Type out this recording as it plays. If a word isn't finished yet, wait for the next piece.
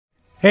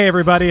Hey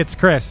everybody, it's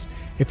Chris.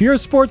 If you're a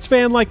sports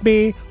fan like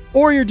me,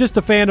 or you're just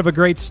a fan of a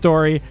great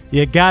story,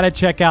 you gotta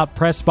check out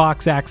Press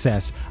Box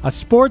Access, a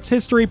sports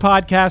history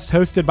podcast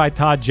hosted by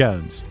Todd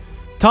Jones.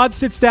 Todd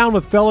sits down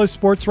with fellow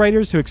sports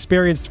writers who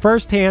experienced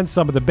firsthand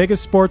some of the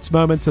biggest sports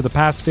moments of the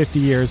past 50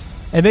 years,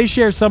 and they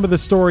share some of the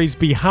stories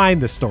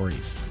behind the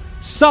stories,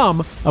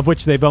 some of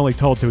which they've only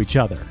told to each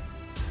other.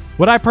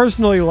 What I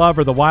personally love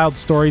are the wild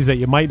stories that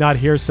you might not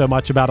hear so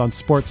much about on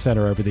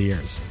SportsCenter over the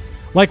years.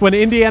 Like when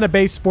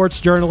Indiana-based sports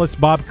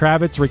journalist Bob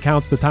Kravitz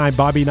recounts the time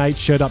Bobby Knight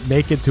showed up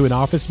naked to an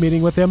office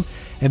meeting with him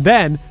and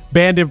then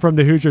banned him from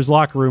the Hoosiers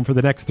locker room for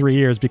the next 3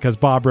 years because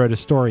Bob wrote a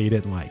story he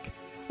didn't like.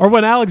 Or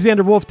when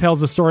Alexander Wolf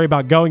tells the story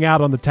about going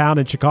out on the town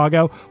in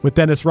Chicago with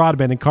Dennis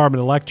Rodman and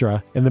Carmen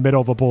Electra in the middle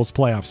of a Bulls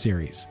playoff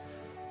series.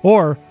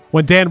 Or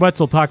when Dan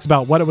Wetzel talks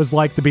about what it was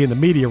like to be in the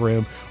media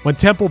room when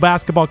Temple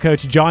basketball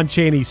coach John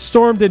Chaney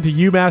stormed into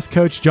UMass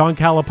coach John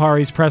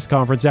Calipari's press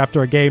conference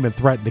after a game and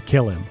threatened to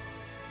kill him.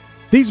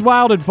 These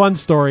wild and fun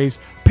stories,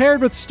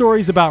 paired with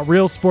stories about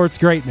real sports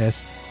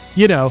greatness,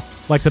 you know,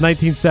 like the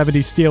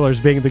 1970s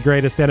Steelers being the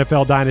greatest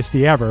NFL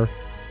dynasty ever,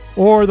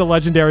 or the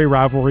legendary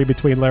rivalry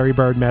between Larry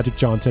Bird and Magic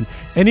Johnson,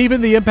 and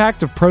even the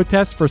impact of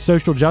protests for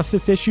social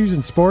justice issues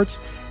in sports,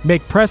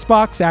 make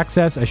Pressbox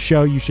Access a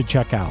show you should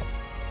check out.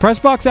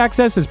 Pressbox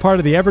Access is part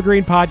of the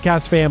Evergreen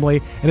Podcast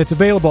family, and it's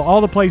available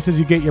all the places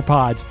you get your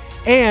pods,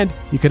 and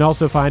you can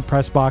also find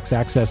Pressbox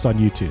Access on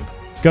YouTube.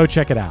 Go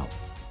check it out.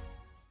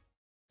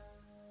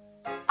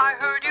 I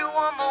heard you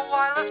on the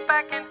wireless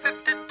back in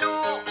 52,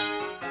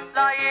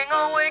 lying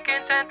awake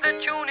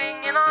intently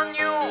tuning in on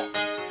you.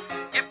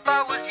 If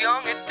I was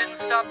young, it didn't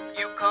stop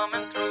you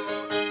coming through.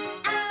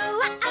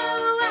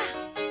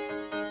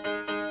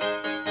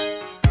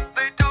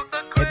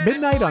 At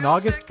midnight on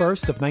August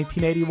 1st of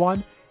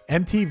 1981,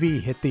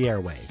 MTV hit the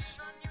airwaves.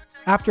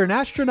 After an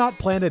astronaut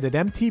planted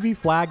an MTV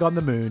flag on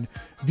the moon,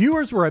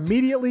 viewers were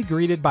immediately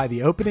greeted by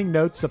the opening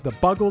notes of the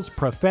Buggles'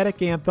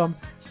 prophetic anthem,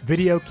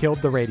 "Video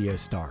Killed the Radio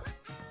Star."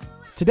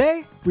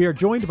 Today, we are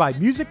joined by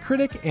music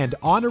critic and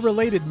on a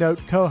related note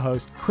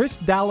co-host Chris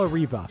Dalla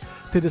Riva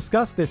to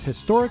discuss this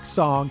historic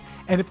song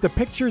and if the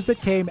pictures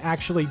that came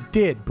actually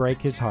did break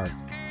his heart.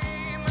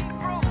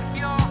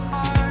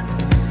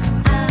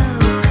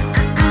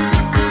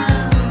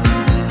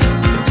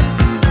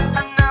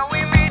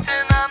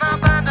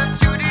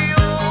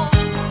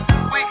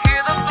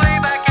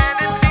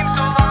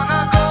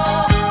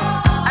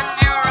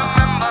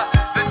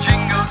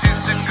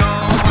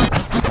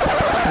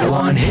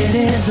 One hit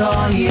is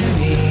all you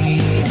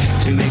need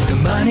to make the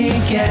money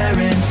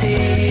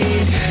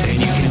guaranteed, and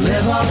you can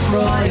live off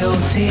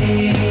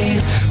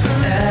royalties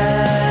forever.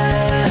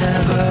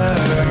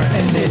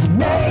 And it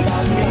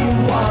makes me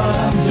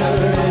wonder,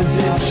 is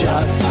it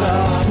just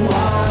a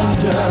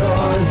wonder,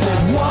 or is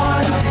it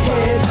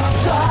one-hit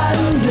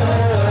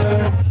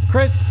thunder?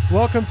 Chris,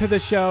 welcome to the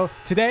show.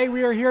 Today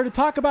we are here to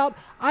talk about,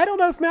 I don't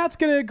know if Matt's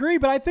going to agree,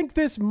 but I think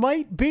this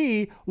might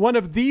be one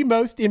of the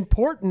most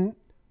important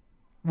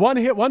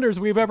one-hit wonders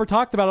we've ever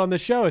talked about on the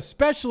show,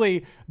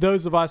 especially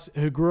those of us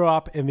who grew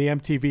up in the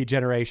MTV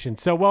generation.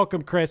 So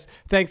welcome, Chris.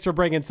 Thanks for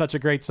bringing such a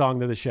great song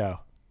to the show.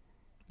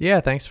 Yeah,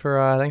 thanks for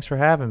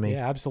having me.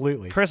 Yeah,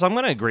 absolutely. Chris, I'm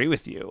going to agree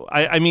with you.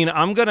 I mean,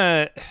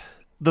 the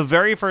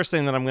very first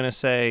thing that I'm going to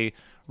say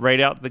right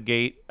out the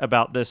gate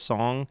about this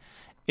song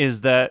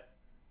is that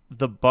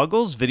the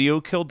Buggles' Video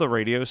Killed the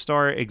Radio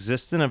Star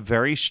exists in a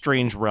very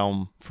strange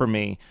realm for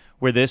me,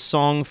 where this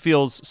song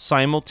feels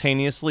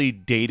simultaneously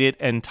dated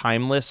and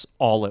timeless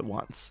all at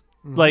once.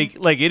 Mm-hmm.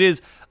 Like it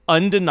is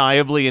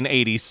undeniably an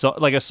 80s song,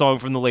 like a song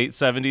from the late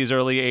 70s,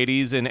 early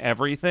 80s and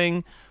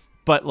everything,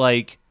 but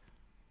like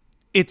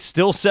it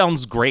still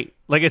sounds great.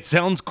 Like it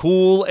sounds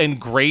cool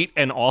and great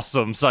and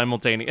awesome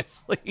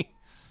simultaneously.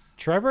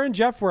 Trevor and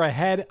Jeff were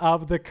ahead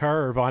of the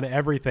curve on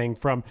everything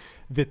from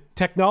the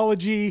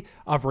technology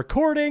of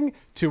recording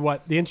to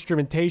what the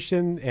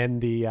instrumentation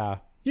and the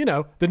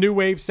new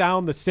wave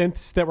sound, the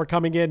synths that were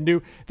coming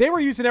in. They were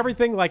using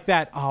everything like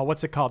that. Oh,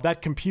 what's it called?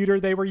 That computer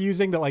they were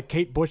using that like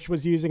Kate Bush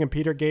was using and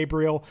Peter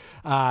Gabriel.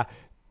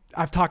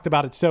 I've talked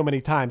about it so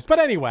many times. But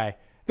anyway,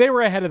 they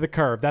were ahead of the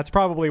curve. That's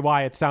probably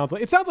why it sounds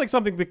like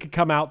something that could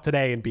come out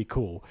today and be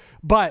cool.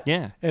 But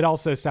yeah, it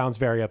also sounds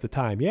very of the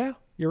time. Yeah,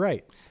 you're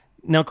right.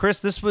 Now,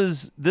 Chris, this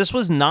was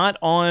not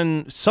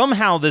on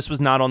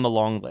the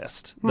long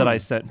list that I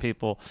sent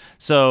people.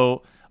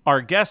 So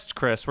our guest,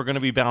 Chris, we're going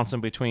to be bouncing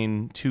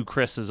between two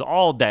Chris's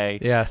all day.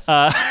 Yes.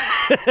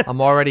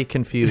 I'm already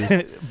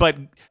confused. But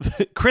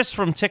Chris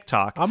from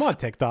TikTok. I'm on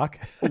TikTok.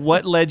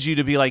 What led you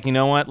to be like, you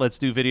know what, let's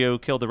do Video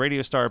Kill the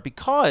Radio Star?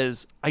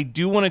 Because I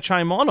do want to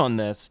chime on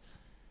this.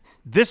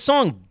 This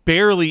song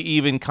barely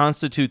even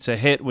constitutes a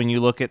hit when you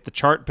look at the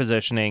chart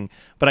positioning,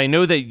 but I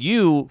know that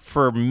you,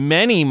 for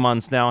many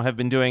months now, have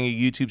been doing a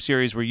YouTube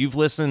series where you've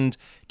listened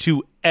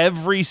to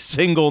every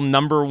single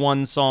number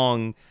one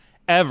song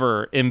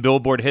ever in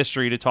Billboard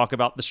history to talk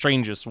about the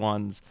strangest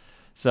ones.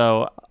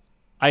 So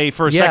I,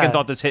 for a second,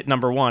 thought this hit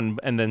number one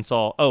and then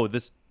saw, oh,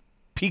 this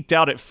peaked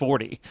out at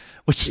 40,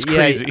 which is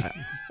crazy. Yeah,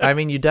 I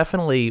mean, you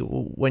definitely,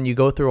 when you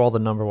go through all the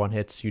number one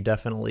hits, you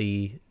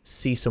definitely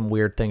see some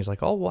weird things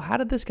like, oh, well, how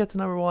did this get to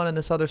number one and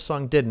this other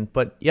song didn't?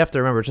 But you have to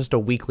remember, it's just a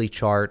weekly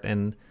chart,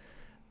 and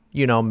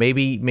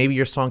maybe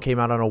your song came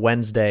out on a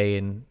Wednesday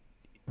and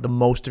the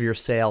most of your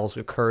sales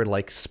occurred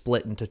like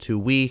split into 2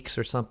 weeks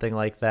or something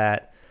like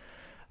that.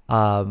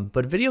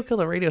 But Video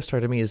Killed the Radio Star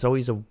to me is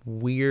always a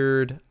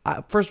weird.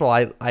 First of all,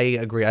 I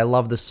agree. I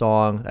love the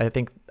song. I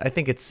think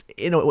it's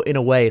in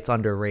a way it's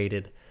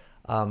underrated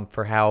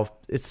for how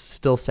it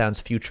still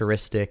sounds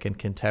futuristic and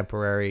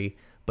contemporary,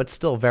 but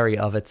still very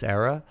of its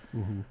era.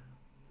 Mm-hmm.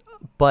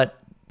 But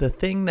the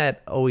thing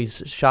that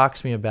always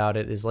shocks me about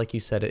it is, like you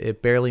said,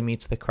 it barely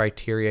meets the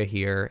criteria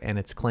here, and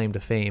its claim to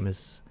fame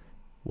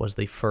was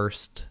the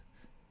first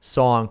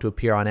song to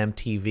appear on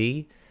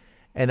MTV.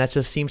 And that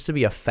just seems to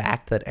be a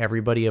fact that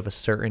everybody of a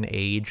certain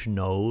age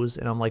knows.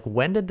 And I'm like,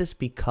 when did this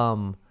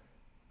become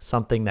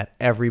something that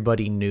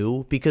everybody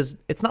knew? Because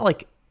it's not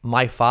like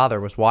my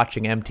father was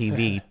watching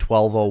MTV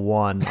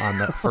 1201 on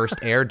the first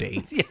air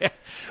date. Yeah.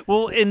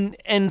 Well,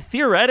 and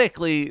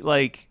theoretically,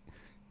 like,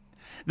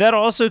 that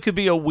also could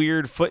be a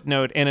weird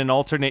footnote in an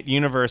alternate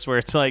universe where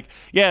it's like,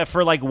 yeah,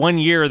 for like 1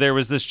 year, there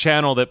was this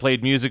channel that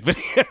played music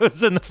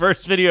videos, and the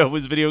first video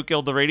was Video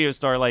Killed the Radio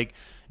Star. Like,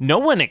 no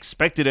one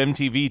expected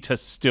MTV to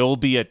still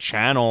be a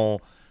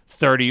channel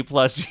 30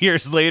 plus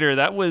years later.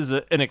 That was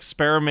an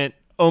experiment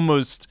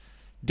almost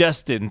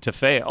destined to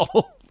fail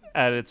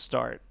at its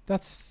start.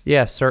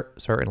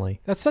 Certainly.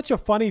 That's such a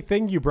funny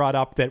thing you brought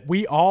up, that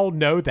we all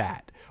know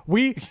that.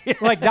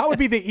 That would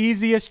be the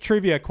easiest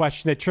trivia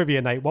question at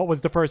trivia night. What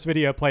was the first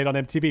video played on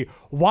MTV?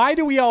 Why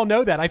do we all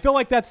know that? I feel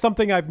like that's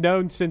something I've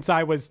known since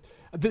I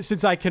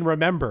can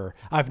remember.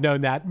 I've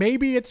known that.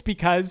 Maybe it's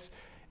because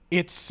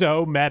it's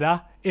so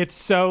meta. It's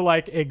so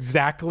like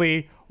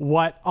exactly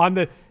what on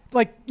the,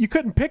 like, you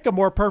couldn't pick a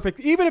more perfect,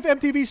 even if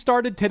MTV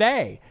started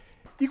today,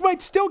 you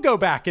might still go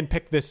back and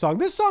pick this song.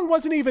 This song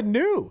wasn't even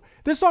new.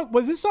 This song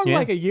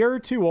like a year or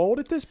two old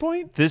at this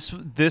point? This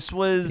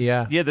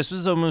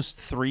was almost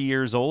 3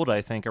 years old,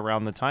 I think,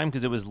 around the time,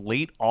 because it was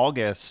late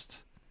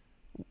August.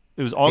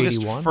 It was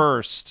August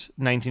 1st,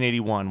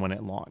 1981 when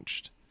it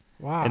launched.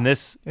 Wow. And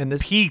this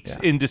peaked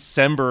in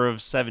December of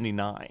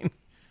 79.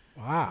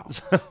 Wow.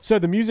 So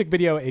the music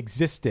video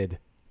existed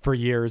for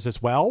years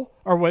as well?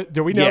 Or what?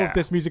 Do we know if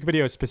this music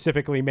video is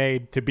specifically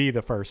made to be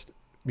the first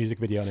music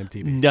video on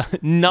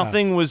MTV?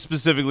 Nothing was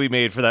specifically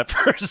made for that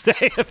first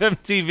day of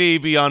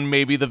MTV beyond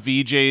maybe the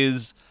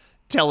VJs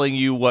telling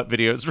you what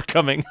videos were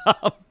coming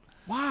up.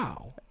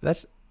 Wow.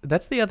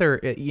 That's the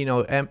other,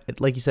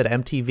 like you said,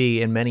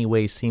 MTV in many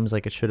ways seems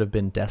like it should have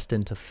been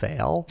destined to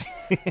fail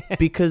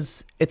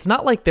because it's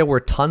not like there were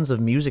tons of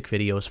music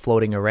videos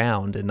floating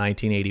around in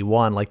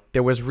 1981. Like,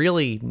 there was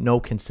really no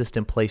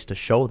consistent place to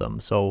show them.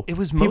 So it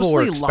was people mostly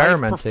were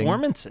experimenting. Live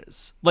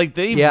performances. Like,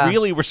 they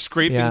really were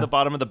scraping the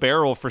bottom of the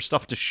barrel for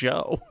stuff to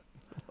show.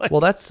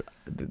 Well,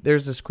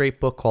 there's this great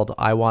book called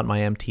I Want My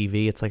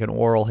MTV. It's like an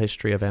oral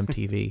history of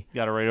MTV.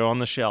 Got it right on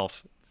the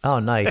shelf. Oh,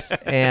 nice.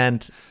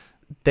 And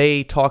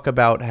they talk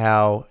about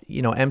how,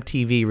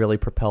 MTV really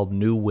propelled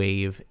new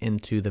wave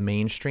into the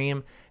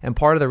mainstream. And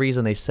part of the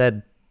reason they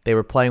said they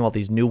were playing all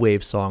these new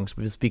wave songs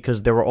was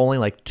because there were only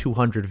like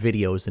 200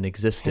 videos in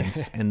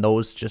existence, and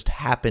those just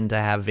happened to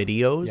have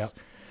videos. Yep.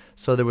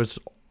 So there was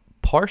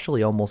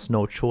partially almost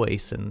no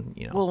choice. And,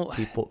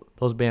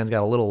 those bands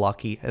got a little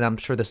lucky. And I'm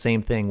sure the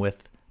same thing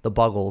with the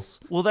Buggles.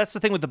 Well, that's the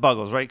thing with the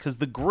Buggles, right? Because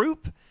the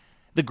group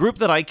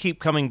that I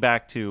keep coming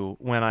back to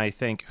when I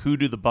think, who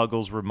do the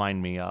Buggles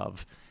remind me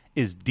of,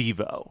 is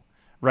Devo,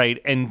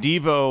 right? And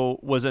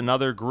Devo was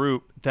another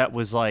group that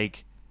was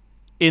like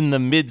in the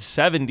mid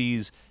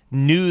 70s,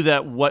 knew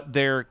that what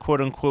their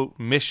quote unquote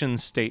mission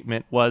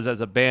statement was as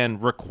a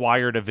band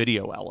required a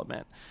video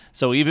element.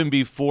 So even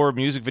before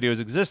music videos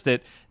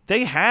existed,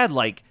 they had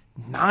like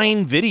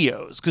 9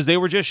 videos because they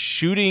were just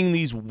shooting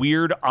these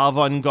weird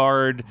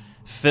avant-garde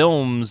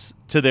films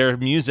to their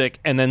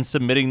music and then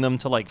submitting them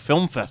to like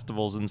film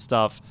festivals and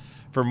stuff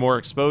for more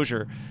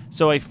exposure.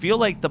 So I feel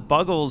like the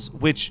Buggles,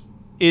 which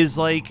is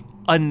like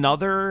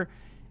another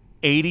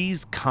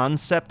 80s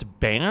concept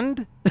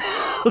band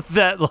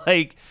that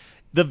like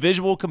the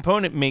visual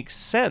component makes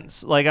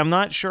sense. Like, I'm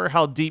not sure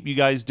how deep you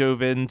guys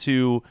dove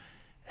into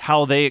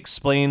how they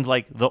explained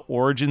like the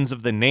origins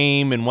of the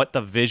name and what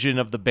the vision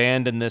of the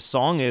band in this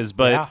song is.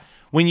 But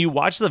when you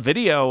watch the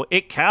video,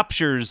 it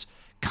captures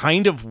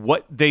kind of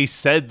what they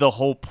said the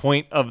whole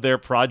point of their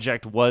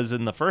project was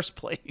in the first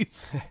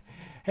place.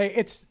 Hey,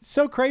 it's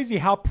so crazy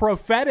how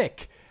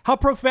prophetic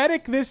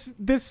this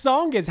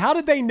song is. How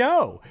did they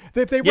know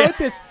that if they wrote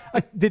this?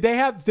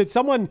 Did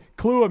someone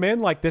clue them in,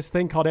 like, this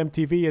thing called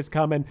MTV is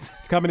coming?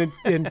 It's coming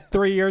in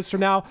 3 years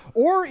from now,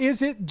 or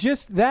is it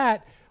just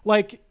that,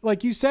 like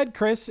you said,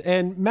 Chris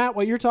and Matt,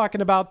 what you're talking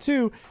about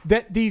too,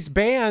 that these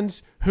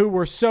bands who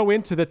were so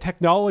into the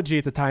technology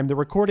at the time, the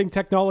recording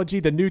technology,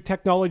 the new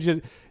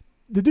technologies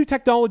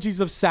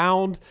of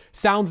sounds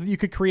that you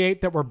could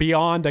create that were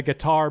beyond a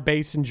guitar,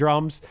 bass, and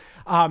drums.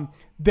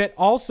 that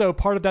also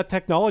part of that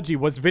technology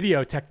was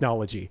video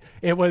technology.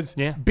 It was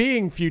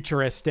being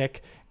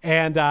futuristic.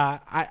 And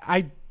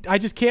I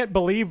just can't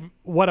believe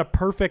what a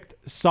perfect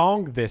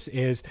song this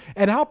is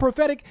and how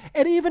prophetic.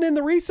 And even in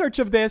the research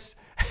of this,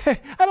 I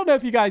don't know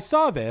if you guys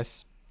saw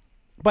this,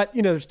 but,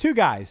 you know, there's two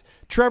guys.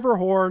 Trevor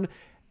Horn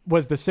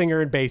was the singer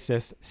and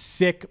bassist.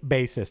 Sick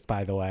bassist,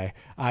 by the way.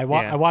 I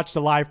watched a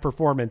live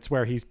performance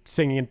where he's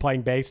singing and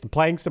playing bass and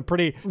playing some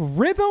pretty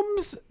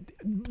rhythms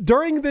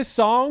during this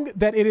song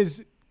that it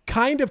is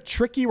kind of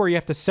tricky where you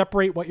have to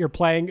separate what you're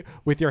playing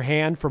with your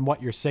hand from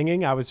what you're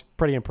singing. I was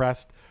pretty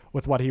impressed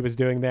with what he was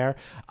doing there.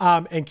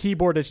 And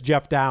keyboardist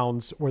Jeff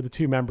Downs were the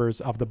two members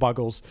of the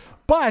Buggles.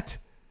 But,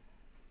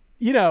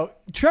 you know,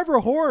 Trevor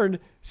Horn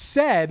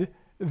said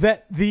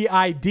that the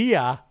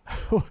idea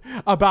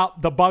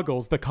about the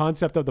Buggles, the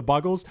concept of the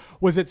Buggles,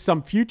 was at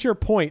some future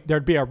point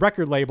there'd be a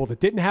record label that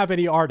didn't have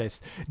any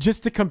artists,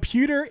 just a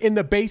computer in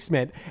the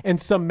basement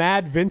and some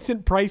mad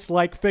Vincent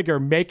Price-like figure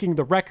making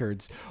the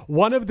records.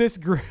 One of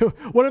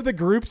the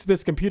groups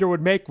this computer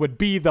would make would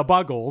be the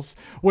Buggles,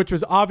 which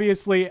was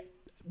obviously,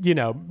 you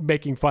know,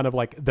 making fun of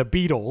like the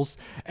Beatles.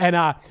 And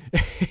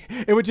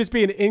it would just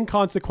be an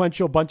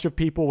inconsequential bunch of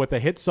people with a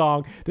hit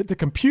song that the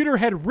computer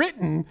had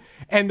written,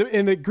 and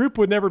the group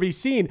would never be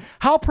seen.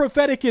 How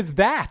prophetic is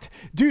that?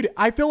 Dude,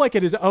 I feel like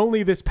it is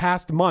only this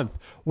past month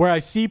where I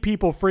see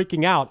people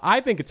freaking out. I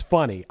think it's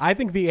funny. I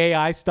think the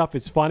AI stuff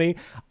is funny.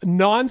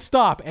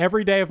 Nonstop,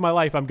 every day of my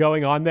life, I'm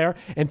going on there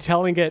and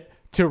telling it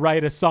to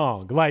write a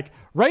song. Like,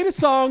 write a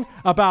song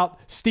about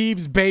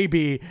Steve's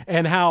baby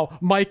and how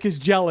Mike is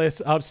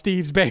jealous of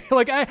Steve's baby.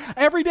 Like,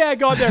 every day I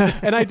go out there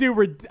and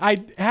I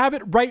have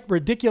it write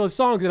ridiculous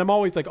songs, and I'm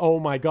always like, oh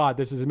my God,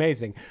 this is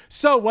amazing.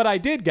 So what I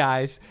did,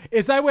 guys,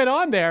 is I went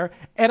on there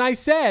and I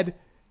said,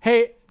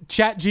 hey,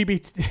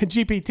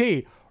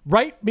 GPT,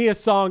 write me a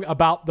song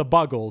about the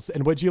Buggles.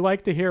 And would you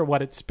like to hear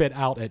what it spit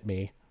out at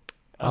me?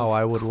 Oh,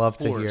 I would love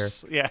to hear.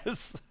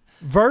 Yes.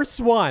 Verse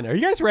 1. Are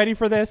you guys ready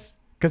for this?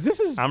 Because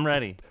this is I'm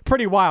ready.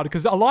 Pretty wild.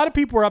 Because a lot of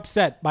people were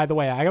upset, by the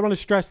way. I want to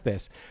stress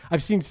this.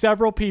 I've seen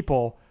several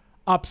people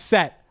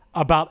upset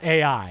about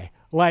AI.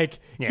 Like,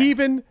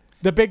 even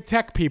the big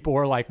tech people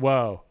were like,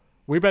 whoa,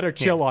 we better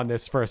chill on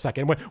this for a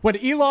second. When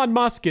Elon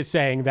Musk is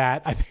saying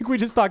that, I think we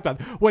just talked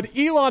about it. When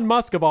Elon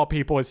Musk, of all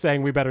people, is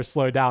saying we better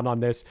slow down on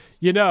this,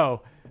 you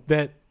know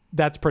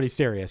that's pretty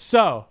serious.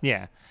 So,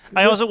 yeah.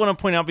 I also want to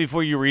point out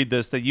before you read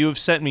this that you have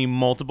sent me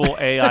multiple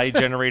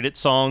AI-generated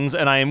songs,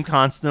 and I am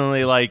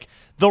constantly like,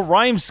 the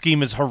rhyme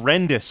scheme is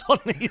horrendous on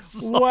these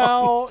songs.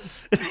 Well,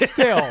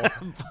 still,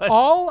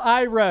 all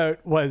I wrote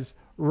was,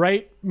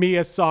 write me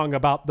a song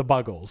about the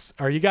Buggles.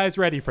 Are you guys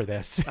ready for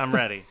this? I'm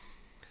ready.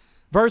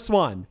 Verse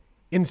 1.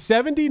 In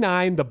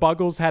 79, the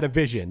Buggles had a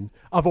vision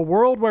of a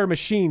world where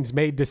machines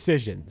made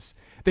decisions.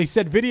 They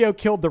said video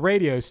killed the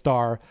radio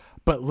star,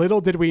 but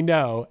little did we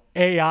know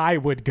AI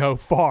would go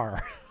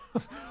far.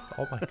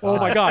 Oh my God. Oh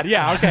my God.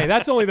 Yeah. Okay.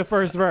 That's only the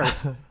first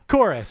verse.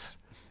 Chorus.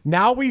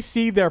 Now we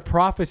see their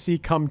prophecy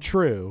come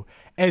true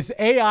as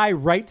AI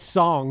writes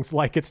songs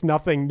like it's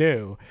nothing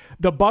new.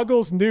 The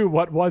Buggles knew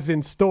what was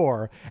in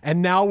store,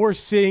 and now we're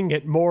seeing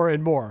it more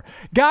and more.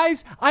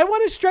 Guys, I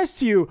want to stress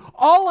to you,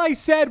 all I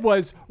said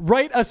was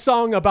write a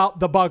song about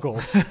the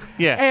Buggles.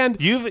 Yeah. And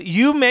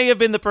you may have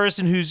been the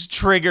person who's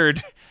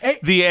triggered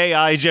the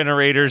AI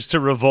generators to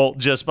revolt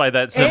just by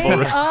that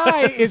simple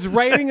AI is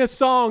writing a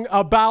song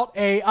about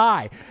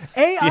AI.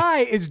 AI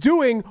is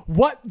doing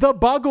what the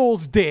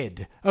Buggles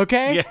did.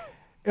 Okay?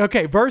 Yeah.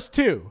 Okay, verse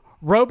 2.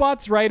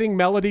 Robots writing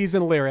melodies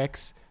and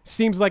lyrics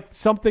seems like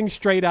something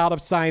straight out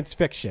of science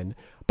fiction.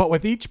 But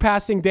with each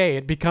passing day,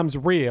 it becomes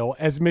real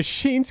as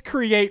machines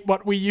create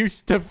what we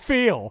used to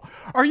feel.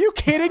 Are you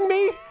kidding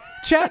me?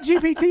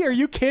 ChatGPT, are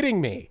you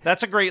kidding me?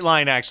 That's a great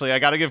line, actually. I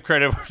got to give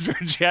credit for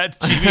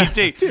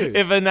ChatGPT.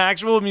 If an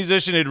actual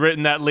musician had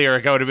written that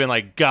lyric, I would have been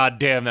like, God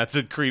damn, that's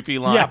a creepy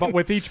line. Yeah, but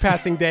with each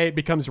passing day, it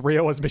becomes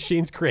real as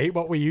machines create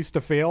what we used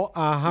to feel.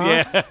 Uh-huh.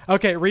 Yeah.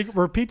 Okay,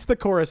 repeats the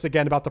chorus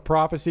again about the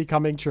prophecy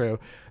coming true.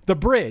 The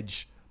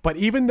bridge. But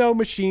even though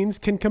machines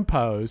can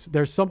compose,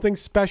 there's something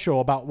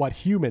special about what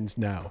humans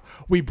know.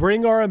 We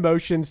bring our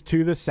emotions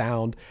to the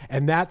sound,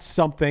 and that's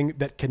something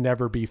that can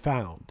never be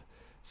found.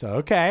 So,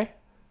 okay.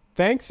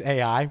 Thanks,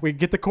 AI. We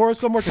get the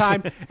chorus one more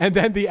time, and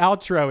then the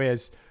outro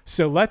is,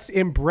 so let's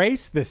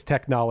embrace this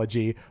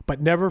technology, but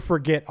never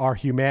forget our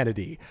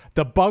humanity.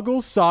 The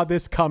Buggles saw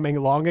this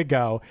coming long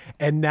ago,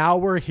 and now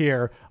we're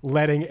here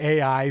letting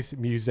AI's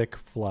music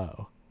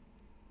flow.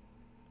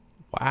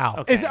 Wow.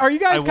 Okay. Are you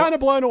guys kind of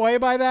blown away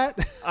by that?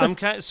 I'm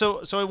kind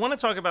so I want to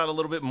talk about a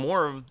little bit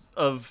more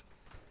of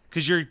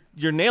because you're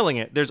nailing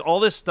it. There's all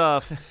this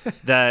stuff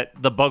that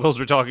the Buggles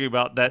were talking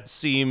about that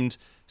seemed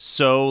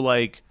so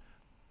like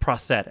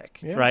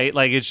pathetic, right?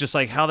 Like it's just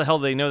like, how the hell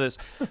do they know this?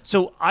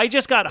 So I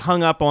just got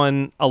hung up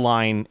on a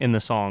line in the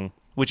song,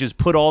 which is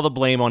put all the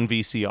blame on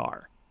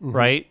VCR,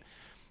 right?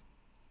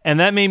 And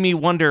that made me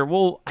wonder,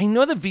 well, I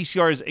know that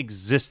VCRs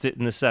existed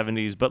in the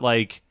 70s, but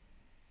like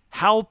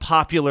how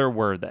popular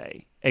were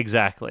they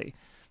exactly?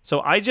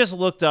 So I just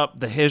looked up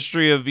the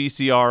history of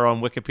VCR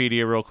on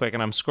Wikipedia real quick,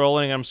 and I'm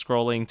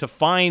scrolling to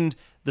find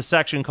the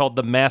section called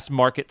the mass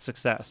market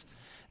success.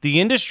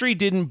 The industry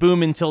didn't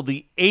boom until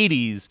the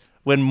 80s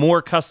when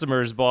more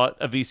customers bought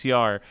a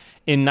VCR.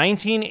 In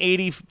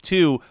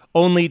 1982,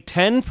 only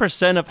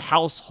 10% of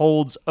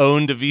households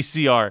owned a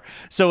VCR.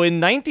 So in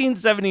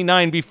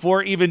 1979,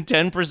 before even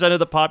 10% of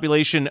the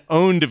population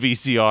owned a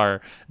VCR,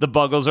 the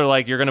Buggles are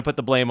like, you're going to put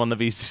the blame on the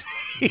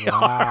VCR.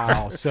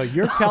 Wow. So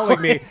you're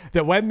telling me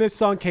that when this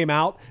song came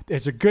out,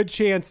 there's a good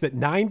chance that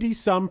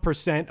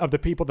 90% of the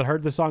people that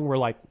heard the song were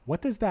like,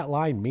 what does that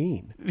line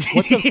mean?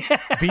 What's a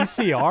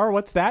VCR?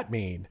 What's that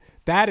mean?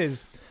 That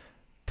is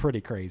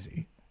pretty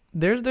crazy.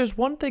 There's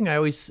one thing I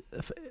always,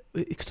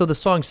 so the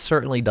song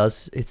certainly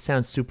does, it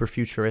sounds super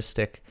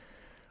futuristic,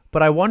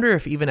 but I wonder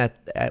if even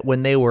at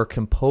when they were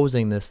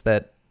composing this,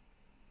 that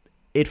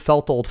it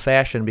felt old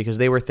fashioned, because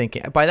they were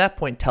thinking, by that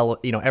point,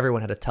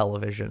 everyone had a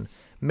television.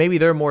 Maybe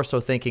they're more so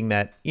thinking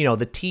that, the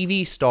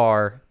TV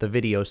star, the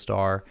video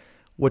star,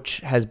 which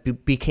has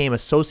became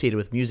associated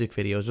with music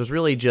videos, was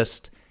really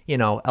just,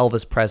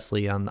 Elvis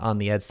Presley on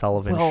the Ed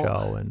Sullivan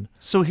show. And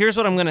so here's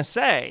what I'm going to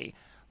say.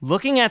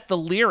 Looking at the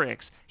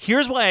lyrics,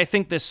 here's why I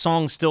think this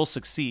song still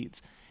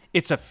succeeds.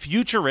 It's a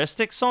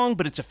futuristic song,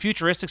 but it's a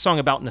futuristic song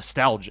about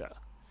nostalgia.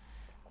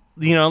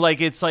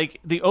 It's like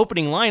the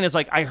opening line is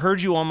like, I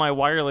heard you on my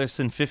wireless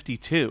in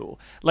 52.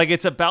 Like,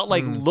 it's about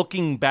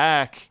looking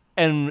back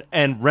and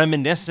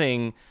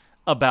reminiscing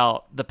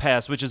about the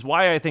past, which is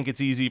why I think it's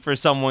easy for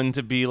someone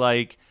to be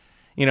like,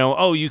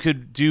 you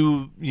could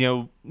do,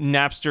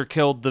 Napster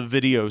killed the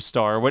video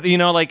star. What,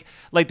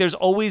 there's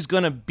always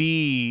going to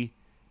be,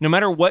 no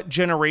matter what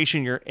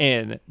generation you're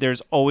in,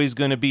 there's always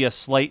going to be a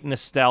slight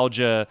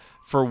nostalgia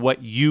for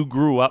what you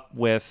grew up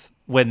with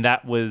when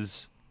that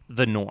was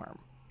the norm,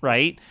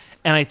 right?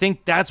 And I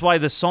think that's why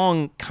the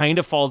song kind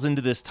of falls into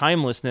this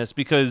timelessness,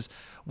 because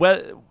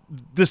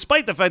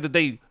despite the fact that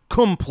they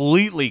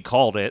completely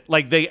called it,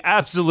 like they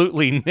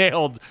absolutely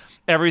nailed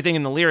everything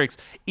in the lyrics,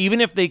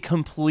 even if they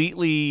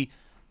completely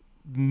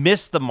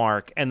missed the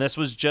mark and this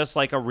was just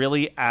like a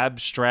really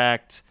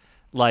abstract,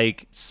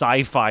 like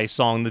sci-fi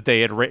song that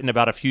they had written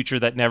about a future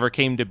that never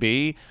came to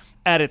be,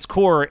 at its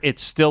core,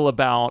 it's still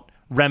about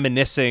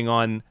reminiscing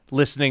on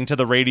listening to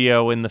the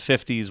radio in the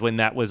 50s when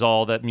that was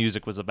all that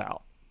music was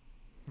about.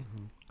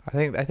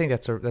 I think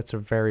that's a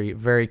very,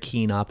 very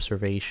keen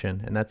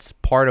observation, and that's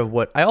part of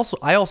what I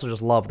also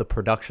just love the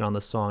production on the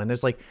song. And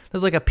there's like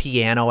a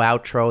piano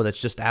outro that's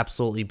just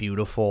absolutely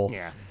beautiful.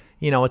 Yeah,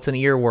 it's an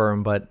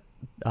earworm, but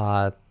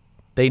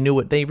they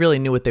really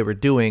knew what they were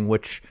doing,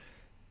 which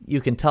you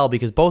can tell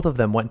because both of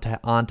them went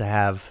on to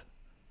have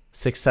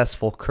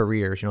successful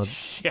careers.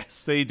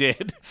 Yes, they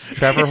did.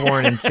 Trevor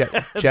Horn and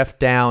Jeff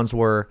Downes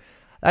were.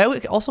 I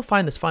also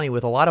find this funny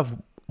with a lot of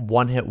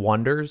one-hit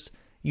wonders.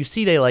 You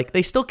see,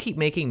 they still keep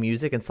making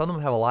music, and some of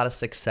them have a lot of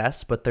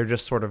success, but they're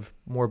just sort of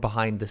more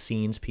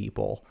behind-the-scenes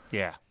people.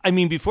 Yeah, I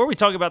mean, before we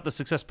talk about the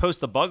success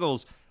post the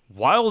Buggles,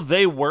 while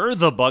they were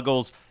the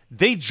Buggles,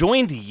 they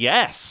joined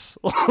Yes.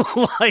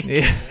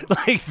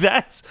 Like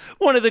that's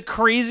one of the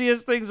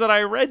craziest things that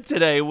I read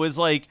today was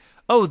like,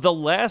 oh, the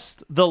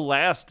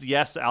last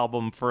Yes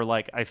album for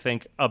I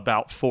think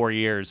about 4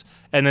 years,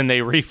 and then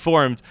they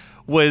reformed,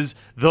 was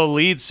the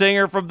lead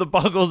singer from the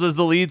Buggles as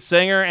the lead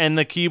singer and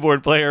the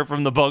keyboard player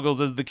from the Buggles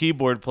as the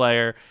keyboard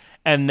player.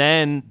 And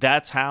then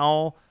that's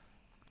how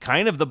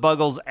kind of the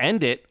Buggles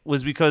ended,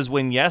 was because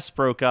when Yes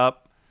broke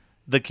up,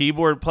 the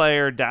keyboard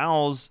player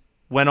Dowles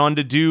went on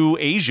to do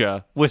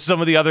Asia with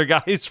some of the other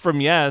guys from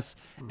Yes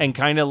and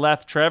kind of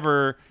left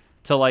Trevor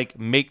to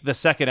make the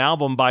second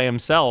album by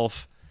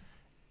himself.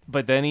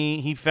 But then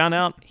he found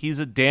out he's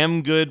a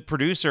damn good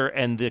producer,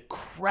 and the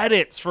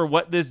credits for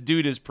what this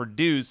dude has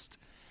produced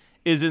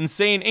is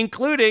insane,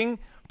 including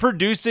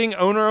producing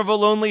Owner of a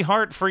Lonely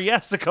Heart for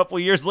Yes a couple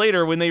years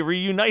later when they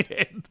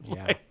reunited.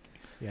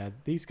 Yeah,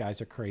 these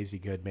guys are crazy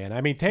good, man.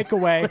 I mean, take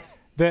away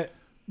the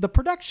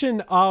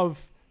production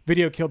of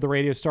Video Killed the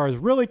Radio Star is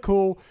really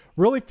cool,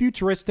 really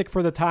futuristic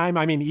for the time.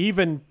 I mean,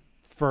 even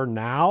for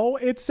now,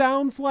 it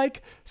sounds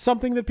like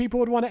something that people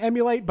would want to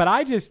emulate, but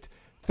I just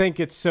think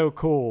it's so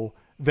cool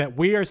that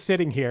we are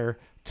sitting here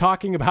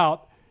talking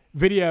about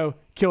Video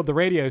Killed the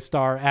Radio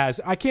Star as,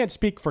 I can't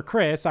speak for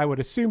Chris, I would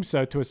assume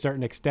so to a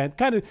certain extent.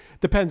 Kind of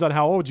depends on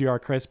how old you are,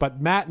 Chris,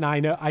 but Matt and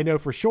I know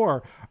for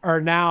sure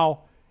are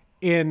now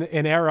in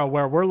an era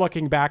where we're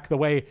looking back the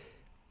way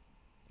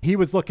he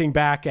was looking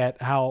back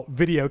at how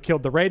video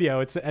killed the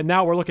radio. And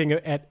now we're looking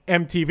at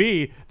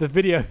MTV, the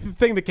video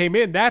thing that came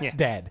in, that's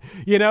dead.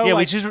 Yeah,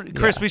 we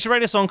should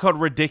write a song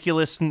called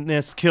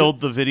Ridiculousness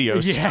Killed the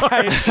Video Star.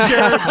 Yeah, it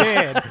sure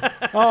did.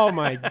 Oh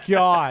my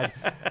God.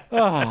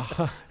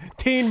 Oh,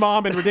 Teen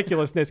Mom and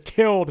Ridiculousness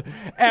killed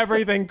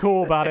everything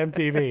cool about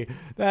MTV.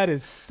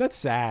 That's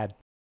sad.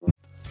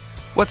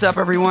 What's up,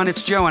 everyone?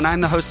 It's Joe, and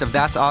I'm the host of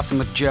That's Awesome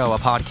with Joe, a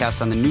podcast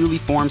on the newly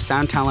formed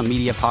Sound Talent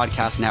Media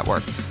Podcast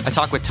Network. I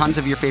talk with tons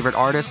of your favorite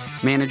artists,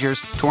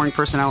 managers, touring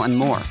personnel, and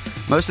more.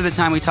 Most of the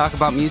time we talk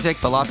about music,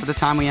 but lots of the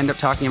time we end up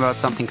talking about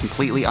something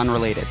completely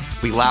unrelated.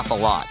 We laugh a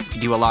lot. We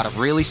do a lot of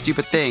really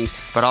stupid things,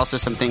 but also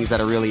some things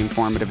that are really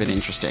informative and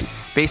interesting.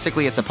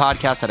 Basically, it's a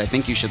podcast that I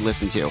think you should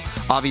listen to.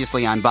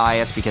 Obviously, I'm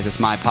biased because it's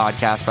my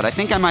podcast, but I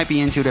think I might be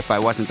into it if I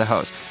wasn't the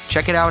host.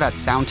 Check it out at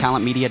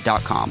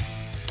soundtalentmedia.com.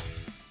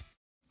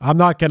 I'm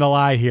not going to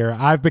lie here.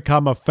 I've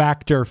become a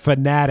Factor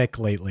fanatic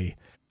lately.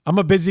 I'm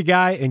a busy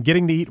guy, and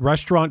getting to eat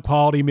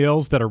restaurant-quality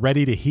meals that are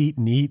ready to heat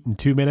and eat in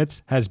 2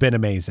 minutes has been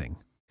amazing.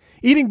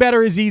 Eating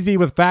better is easy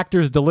with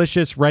Factor's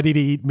delicious,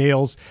 ready-to-eat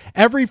meals.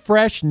 Every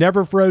fresh,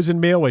 never-frozen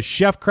meal is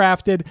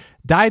chef-crafted,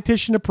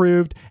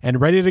 dietitian-approved,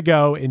 and ready to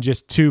go in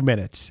just 2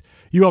 minutes.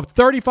 You have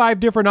 35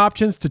 different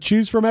options to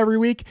choose from every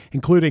week,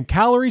 including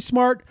Calorie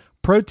Smart,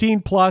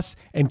 Protein Plus,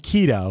 and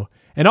Keto.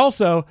 And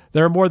also,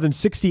 there are more than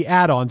 60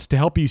 add-ons to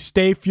help you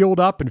stay fueled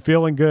up and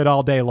feeling good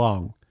all day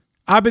long.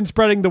 I've been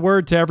spreading the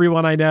word to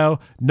everyone I know,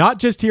 not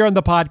just here on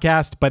the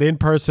podcast, but in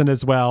person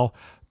as well.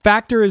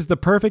 Factor is the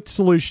perfect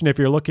solution if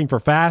you're looking for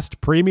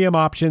fast, premium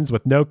options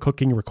with no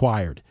cooking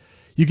required.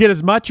 You get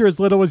as much or as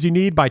little as you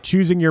need by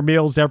choosing your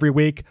meals every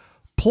week.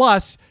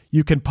 Plus,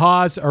 you can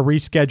pause or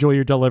reschedule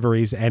your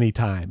deliveries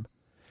anytime.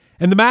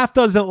 And the math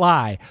doesn't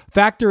lie.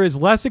 Factor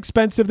is less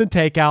expensive than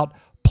takeout.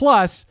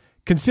 Plus,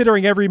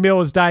 considering every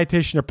meal is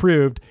dietitian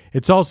approved,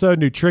 it's also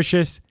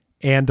nutritious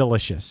and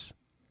delicious.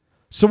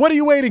 So what are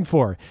you waiting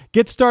for?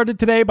 Get started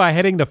today by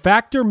heading to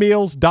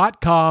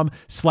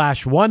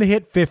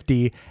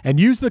factormeals.com/onehit50 and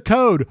use the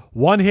code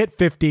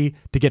onehit50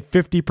 to get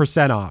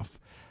 50% off.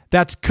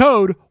 That's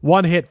code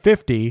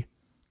onehit50,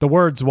 the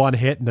words one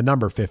hit and the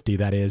number 50,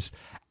 that is,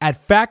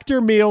 at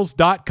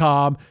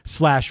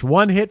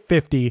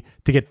factormeals.com/onehit50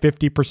 to get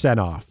 50%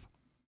 off.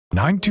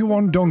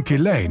 91 Donkey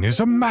Lane is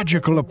a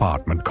magical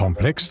apartment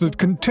complex that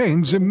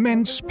contains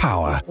immense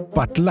power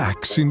but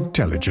lacks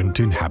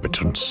intelligent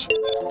inhabitants.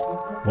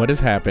 What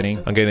is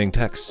happening? I'm getting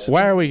texts.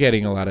 Why are we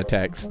getting a lot of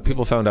texts?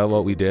 People found out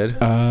what we did.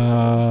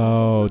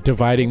 Oh,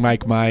 dividing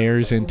Mike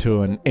Myers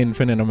into an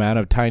infinite amount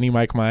of tiny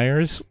Mike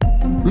Myers?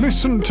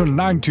 Listen to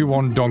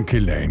 91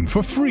 Donkey Lane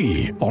for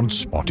free on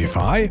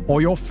Spotify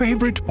or your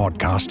favorite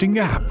podcasting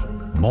app.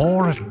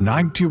 More at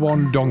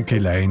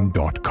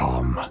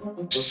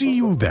 91donkeylane.com. See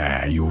you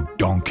there, you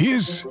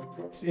donkeys.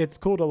 It's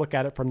cool to look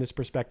at it from this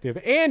perspective.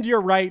 And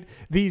you're right,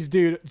 these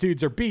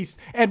dudes are beasts.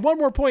 And one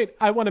more point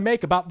I want to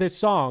make about this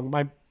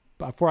song,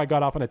 before I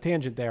got off on a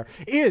tangent there,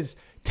 is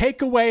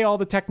take away all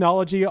the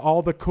technology,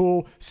 all the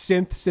cool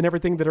synths and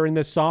everything that are in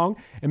this song.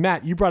 And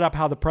Matt, you brought up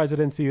how the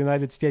presidents of the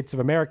United States of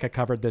America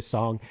covered this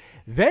song.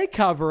 They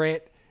cover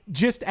it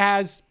just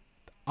as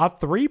a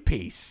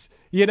three-piece,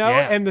 you know?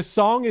 Yeah. And the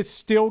song is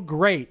still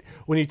great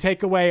when you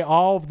take away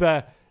all of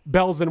the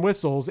bells and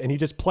whistles and you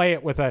just play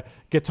it with a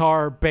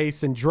guitar,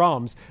 bass, and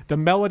drums. The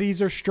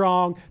melodies are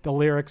strong. The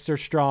lyrics are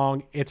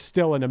strong. It's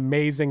still an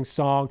amazing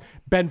song.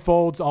 Ben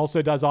Folds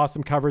also does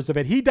awesome covers of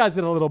it. He does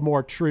it a little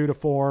more true to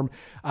form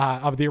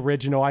of the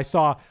original. I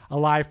saw a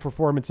live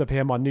performance of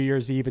him on New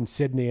Year's Eve in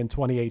Sydney in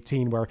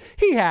 2018 where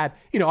he had,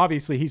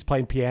 obviously he's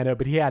playing piano,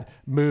 but he had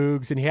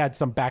Moogs and he had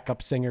some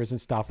backup singers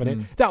and stuff.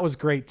 And that was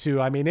great too.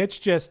 I mean, it's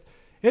just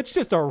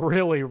a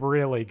really,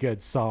 really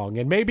good song.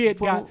 And maybe it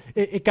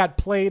got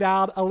played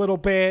out a little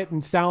bit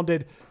and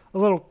sounded a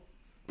little,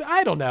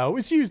 I don't know. It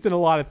was used in a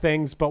lot of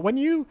things, but when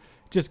you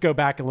just go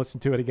back and listen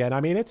to it again, I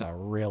mean, it's a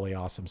really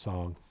awesome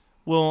song.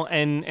 Well,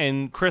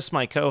 and Chris,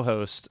 my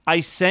co-host,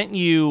 I sent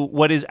you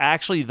what is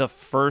actually the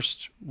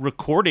first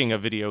recording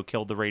of Video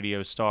Killed the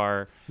Radio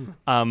Star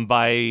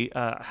by,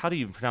 how do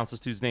you pronounce this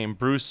dude's name?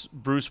 Bruce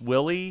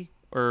Willie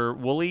or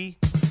Woolley?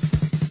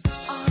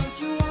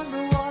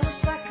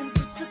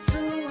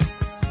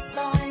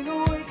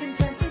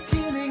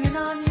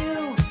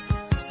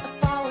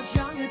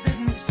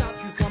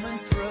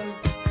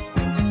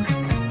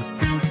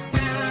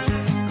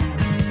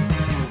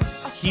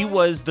 He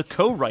was the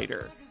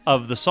co-writer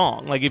of the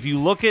song. Like, if you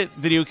look at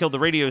Video Killed the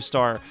Radio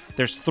Star,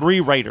 there's 3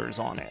 writers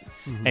on it,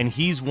 and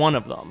he's one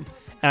of them.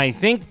 And I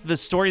think the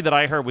story that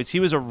I heard was he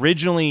was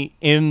originally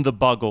in the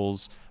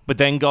Buggles, but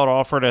then got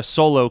offered a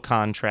solo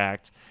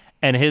contract,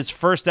 and his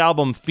first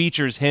album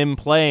features him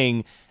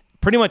playing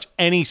pretty much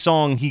any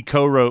song he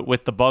co-wrote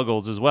with the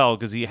Buggles as well,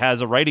 because he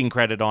has a writing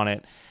credit on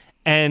it.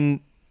 And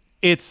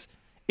it's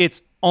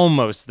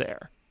almost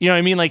there. You know what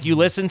I mean? Like, you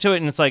listen to it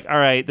and it's like, all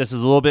right, this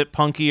is a little bit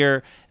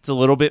punkier. It's a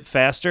little bit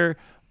faster,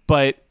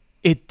 but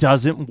it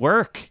doesn't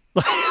work.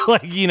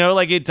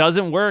 It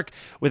doesn't work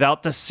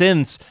without the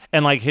synths.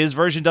 And like, his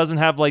version doesn't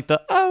have like the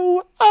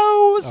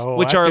ohs,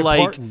 which are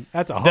important. like,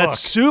 that's a hook. That's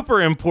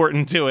super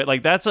important to it.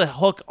 Like, that's a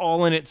hook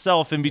all in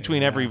itself in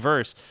between every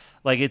verse.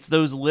 Like, it's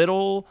those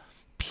little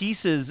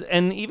pieces.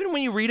 And even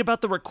when you read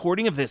about the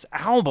recording of this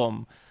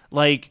album,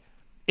 like,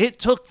 it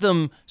took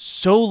them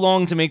so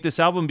long to make this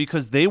album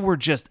because they were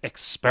just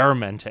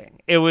experimenting.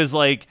 It was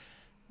like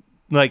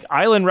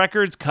Island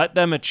Records cut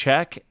them a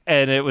check,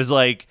 and it was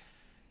like,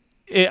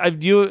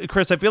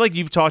 Chris, I feel like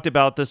you've talked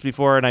about this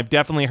before, and I've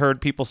definitely heard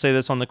people say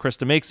this on the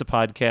Krista Makes a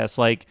podcast.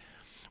 Like,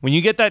 when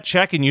you get that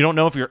check and you don't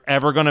know if you're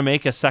ever going to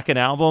make a second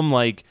album,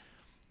 like,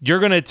 you're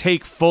going to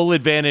take full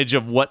advantage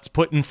of what's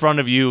put in front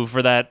of you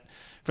for that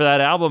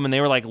album. And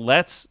they were like,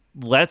 let's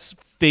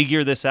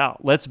figure this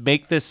out. Let's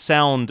make this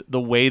sound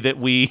the way that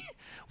we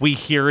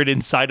hear it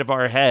inside of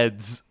our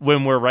heads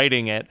when we're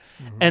writing it.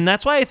 Mm-hmm. And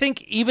that's why I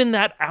think even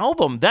that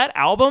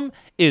album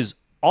is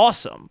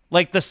awesome.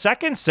 Like the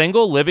second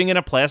single, Living in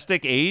a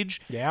Plastic Age,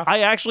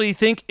 I actually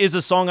think is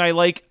a song I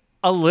like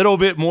a little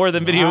bit more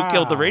than Video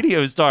Killed the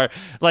Radio Star.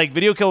 Like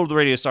Video Killed the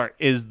Radio Star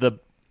is the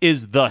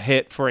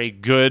hit for a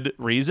good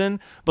reason,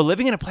 but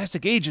Living in a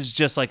Plastic Age is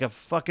just like a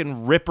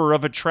fucking ripper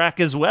of a track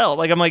as well.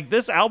 Like I'm like,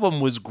 this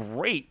album was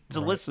great to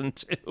listen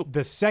to.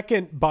 The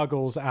second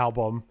Buggles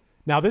album.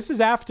 Now this is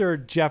after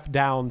Jeff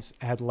Downes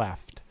had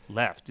left.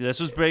 This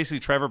was basically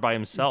Trevor by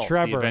himself.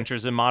 The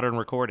Adventures in Modern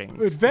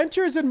Recordings.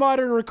 Adventures in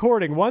Modern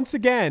Recording. Once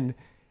again,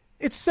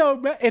 that's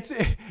one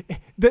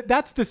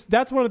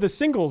of the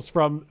singles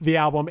from the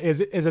album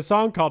is a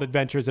song called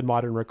Adventures in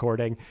Modern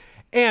Recording,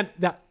 and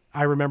that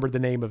I remember the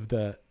name of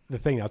the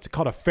thing now. It's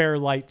called a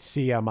Fairlight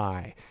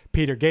CMI.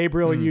 Peter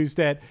Gabriel used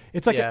it.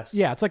 It's like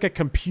it's like a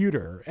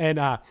computer, and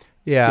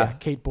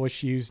Kate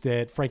Bush used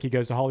it. Frankie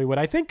Goes to Hollywood.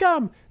 I think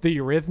the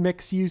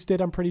Eurythmics used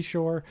it. I'm pretty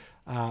sure.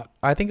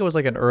 I think it was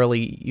like an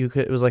early.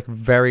 It was like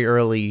very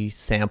early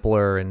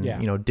sampler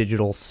and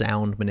digital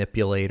sound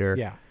manipulator.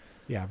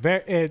 Yeah,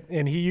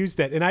 and he used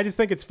it. And I just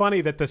think it's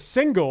funny that the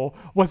single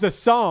was a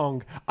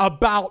song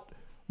about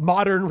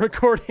modern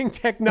recording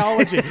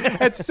technology.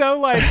 It's so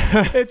like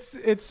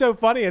it's so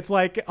funny. It's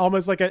like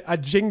almost like a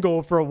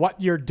jingle for what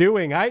you're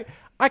doing. I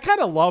kind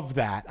of love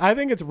that. I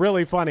think it's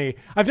really funny.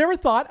 I've never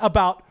thought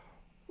about.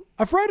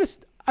 I've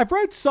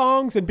wrote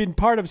songs and been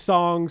part of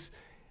songs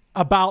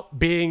about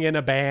being in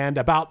a band,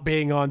 about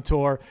being on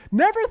tour.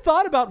 Never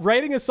thought about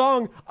writing a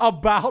song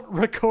about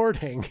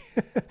recording.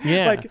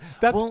 Yeah. Like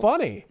that's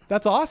funny.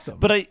 That's awesome.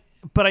 But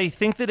I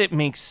think that it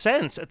makes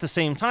sense at the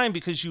same time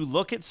because you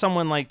look at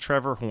someone like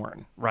Trevor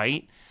Horn,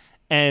 right?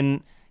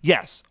 And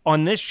yes,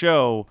 on this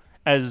show,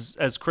 as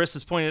Chris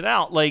has pointed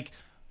out, like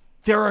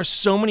there are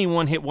so many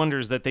one-hit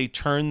wonders that they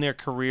turned their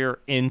career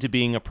into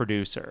being a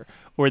producer,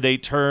 or they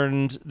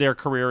turned their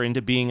career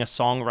into being a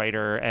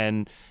songwriter.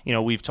 And,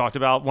 we've talked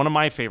about one of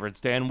my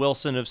favorites, Dan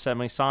Wilson of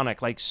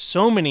Semisonic, like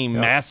so many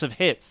massive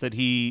hits that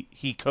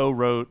he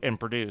co-wrote and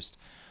produced.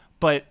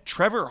 But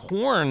Trevor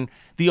Horn,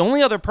 the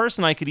only other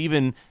person I could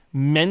even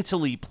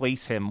mentally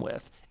place him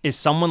with is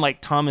someone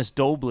like Thomas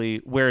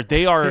Dolby, where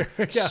they are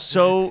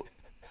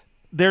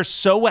they're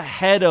so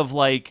ahead of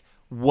like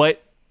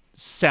what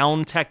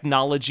sound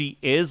technology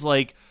is.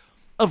 Like,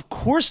 of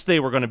course they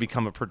were going to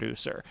become a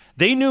producer.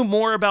 They knew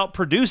more about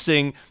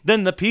producing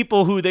than the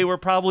people who they were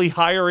probably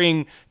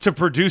hiring to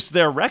produce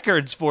their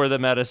records for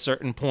them at a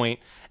certain point.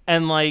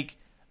 And like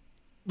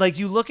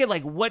you look at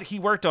like what he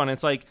worked on,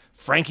 it's like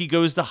Frankie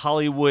Goes to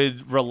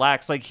Hollywood,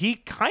 Relax. Like he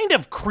kind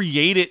of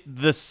created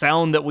the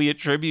sound that we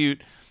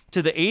attribute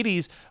to the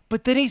 80s,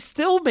 but then he's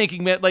still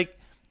making it like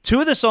two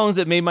of the songs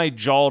that made my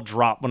jaw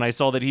drop when I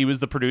saw that he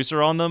was the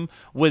producer on them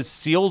was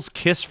Seal's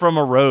Kiss from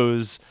a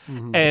Rose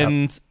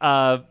and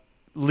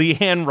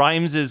Leanne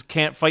Rimes'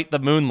 Can't Fight the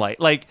Moonlight.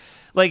 Like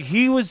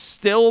he was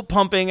still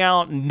pumping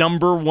out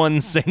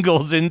 #1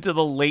 singles into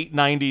the late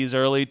 90s,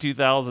 early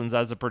 2000s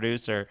as a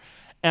producer.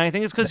 And I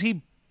think it's because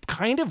he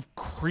kind of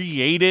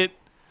created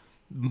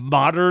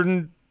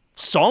modern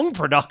song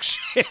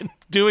production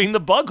doing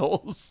the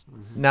Buggles.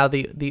 Now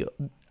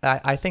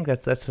I think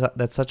that's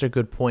such a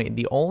good point.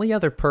 The only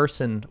other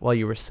person, while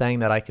you were saying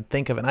that, I could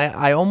think of, and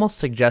I almost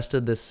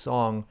suggested this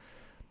song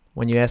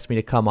when you asked me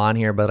to come on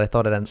here, but I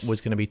thought it was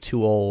going to be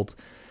too old,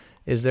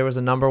 is there was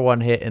a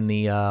 #1 hit in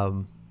the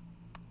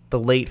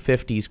late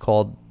 50s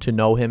called To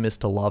Know Him Is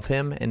to Love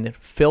Him, and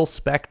Phil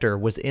Spector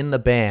was in the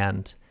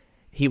band.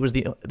 He was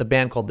the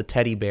band called the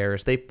Teddy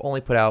Bears. They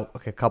only put out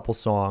like a couple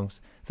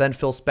songs. Then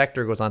Phil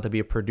Spector goes on to be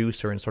a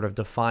producer and sort of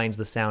defines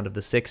the sound of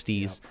the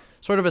 60s. Yep.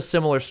 Sort of a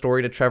similar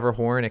story to Trevor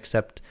Horn,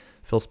 except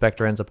Phil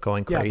Spector ends up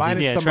going crazy.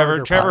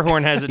 Trevor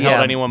Horn hasn't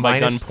held anyone by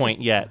gunpoint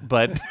yet,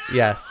 but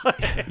yes,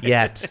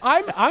 yet.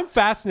 I'm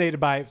fascinated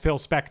by Phil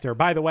Spector.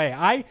 By the way,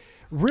 I'm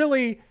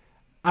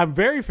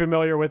very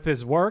familiar with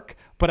his work,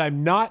 but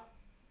I'm not.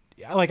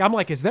 I'm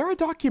like, is there a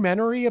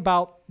documentary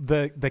about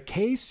the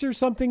case or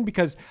something?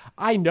 Because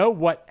I know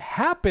what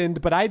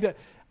happened, but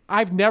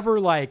I've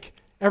never like.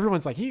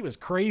 Everyone's like, he was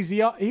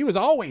crazy. He was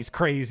always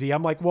crazy.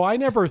 I'm like, well, I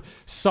never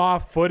saw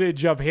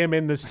footage of him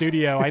in the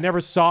studio. I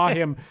never saw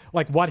him,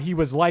 like, what he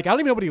was like. I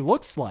don't even know what he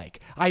looks like.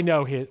 I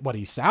know what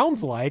he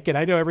sounds like, and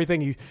I know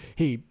everything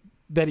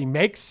that he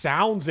makes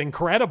sounds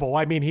incredible.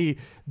 I mean, he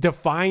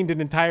defined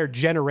an entire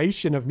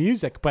generation of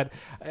music. But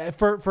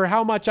for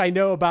how much I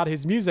know about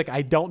his music,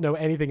 I don't know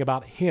anything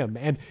about him,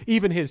 and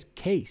even his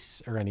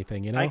case or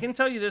anything, I can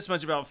tell you this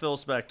much about Phil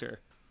Spector.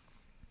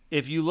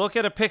 If you look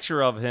at a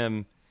picture of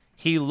him,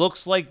 he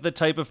looks like the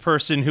type of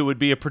person who would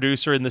be a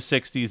producer in the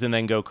 60s and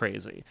then go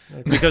crazy.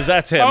 Because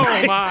that's him. Oh,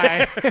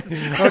 my.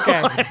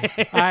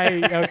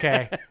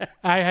 Okay.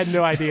 I had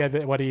no idea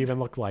what he even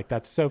looked like.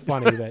 That's so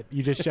funny that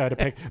you just showed a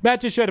picture.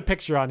 Matt just showed a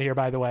picture on here,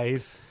 by the way.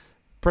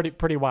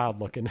 Pretty wild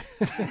looking.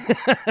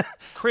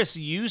 Chris,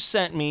 you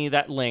sent me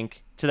that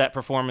link to that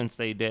performance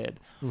they did.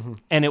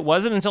 And it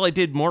wasn't until I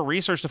did more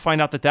research to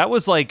find out that that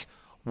was like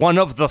one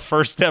of the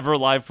first ever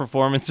live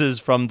performances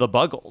from the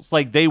Buggles.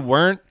 Like, they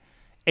weren't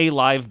a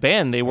live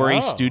band. They were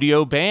a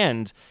studio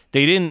band.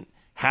 They didn't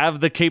have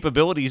the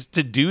capabilities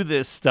to do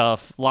this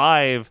stuff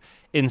live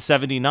in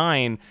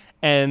 79.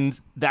 And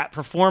that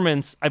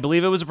performance, I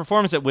believe it was a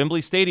performance at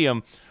Wembley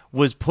Stadium,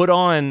 was put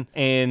on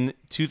in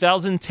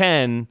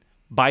 2010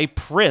 by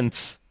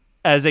Prince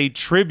as a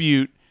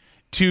tribute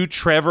to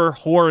Trevor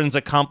Horn's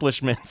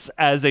accomplishments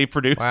as a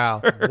producer.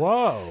 Wow.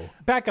 Whoa.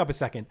 Back up a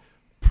second.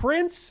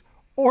 Prince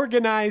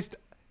organized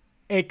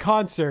a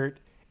concert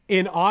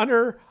in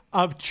honor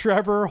of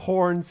Trevor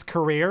Horn's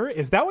career.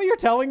 Is that what you're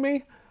telling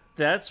me?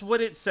 That's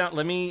what it sounds.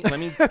 Let me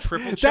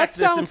triple check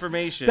this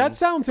information. That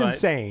sounds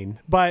insane.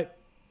 But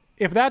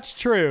if that's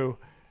true,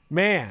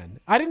 man,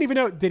 I didn't even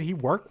know. Did he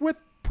work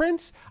with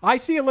Prince? I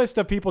see a list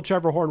of people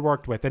Trevor Horn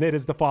worked with, and it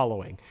is the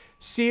following: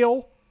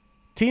 Seal,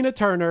 Tina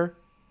Turner,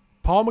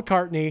 Paul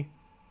McCartney,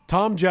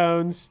 Tom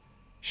Jones,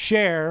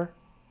 Cher,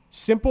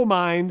 Simple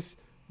Minds,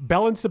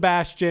 Belle and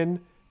Sebastian,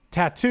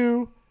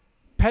 Tattoo,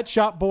 Pet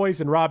Shop Boys,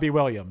 and Robbie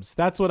Williams.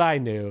 That's what I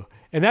knew,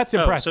 and that's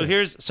impressive. So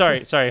here's sorry,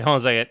 hold on a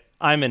second.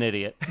 I'm an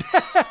idiot.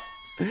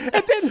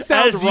 It didn't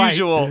sound as right.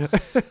 usual.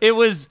 It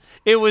was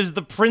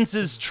the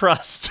Prince's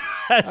Trust.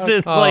 As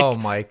in, Oh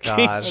my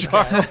God. King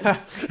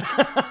Charles.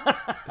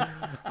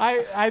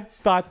 I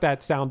thought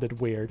that sounded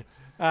weird.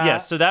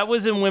 Yes, so that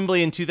was in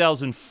Wembley in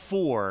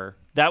 2004.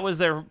 That was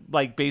their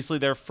basically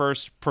their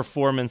first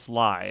performance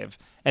live,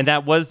 and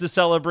that was to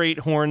celebrate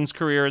Horn's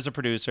career as a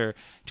producer.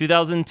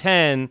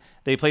 2010,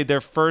 they played their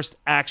first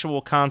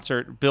actual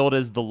concert, billed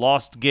as the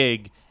Lost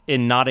Gig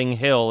in Notting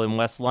Hill in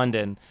West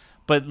London.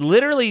 But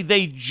literally,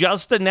 they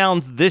just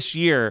announced this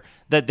year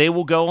that they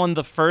will go on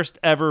the first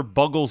ever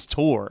Buggles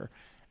tour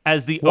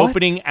as the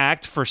opening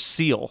act for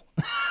Seal.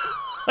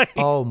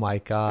 Oh my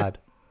God.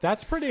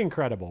 That's pretty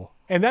incredible.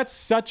 And that's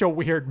such a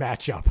weird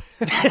matchup.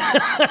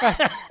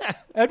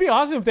 That'd be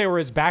awesome if they were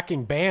his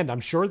backing band.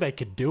 I'm sure they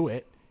could do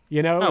it.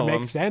 You know, it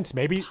makes sense.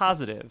 Maybe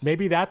positive.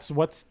 Maybe that's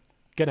what's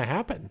going to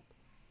happen.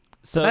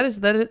 So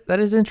that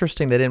is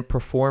interesting. They didn't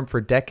perform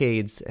for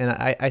decades. And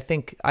I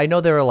think, I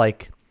know there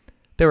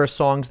were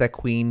songs that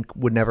Queen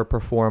would never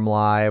perform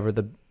live, or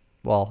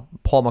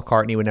Paul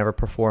McCartney would never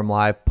perform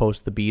live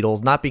post the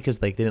Beatles, not because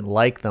they didn't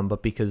like them,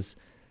 but because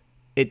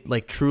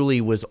it truly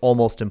was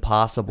almost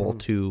impossible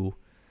to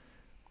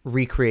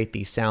recreate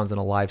these sounds in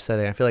a live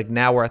setting. I feel like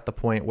now we're at the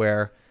point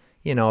where,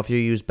 if you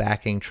use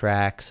backing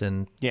tracks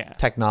and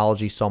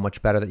technology so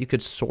much better that you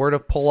could sort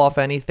of pull off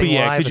anything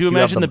live. Could you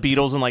imagine the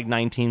Beatles in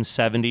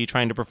 1970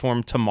 trying to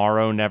perform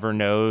Tomorrow Never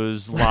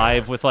Knows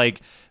live with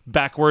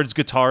backwards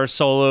guitar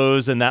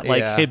solos and that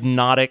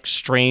hypnotic,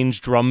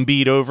 strange drum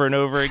beat over and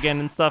over again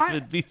and stuff?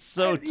 It'd be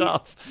so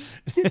tough.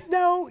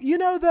 No,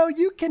 though,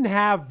 you can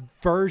have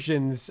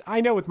versions.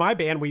 I know with my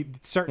band,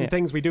 certain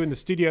things we do in the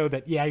studio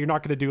that, you're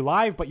not going to do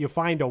live, but you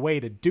find a way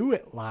to do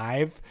it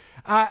live.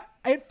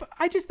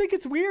 I just think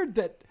it's weird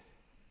that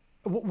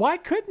why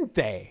couldn't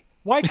they?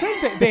 Why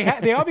couldn't they?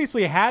 They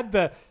obviously had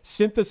the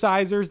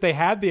synthesizers. They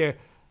had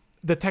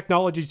the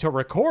technology to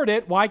record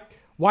it.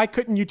 Why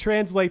couldn't you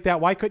translate that?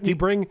 Why couldn't you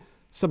bring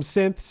some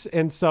synths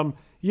and some,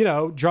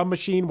 drum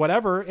machine,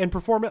 whatever, and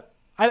perform it?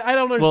 I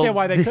don't understand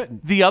why they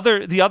couldn't.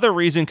 The other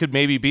reason could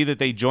maybe be that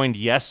they joined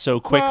Yes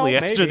so quickly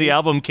after the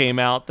album came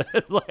out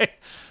that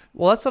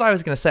Well, that's what I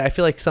was going to say. I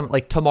feel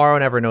like Tomorrow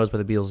Never Knows by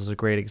the Beatles is a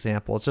great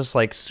example. It's just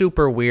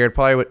super weird.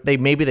 Probably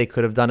they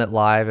could have done it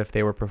live if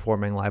they were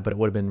performing live, but it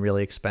would have been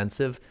really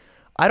expensive.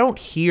 I don't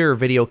hear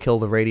Video Kill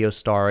the Radio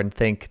Star and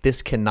think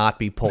this cannot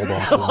be pulled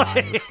off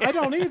live. I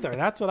don't either.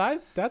 That's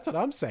what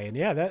I'm saying.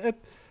 Yeah,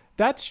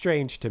 that's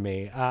strange to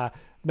me.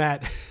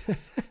 Matt,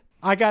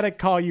 I got to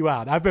call you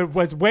out.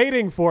 Was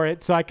waiting for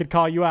it so I could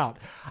call you out.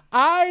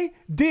 I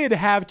did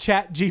have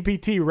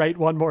ChatGPT write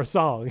one more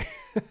song.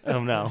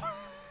 Oh no.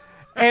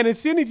 And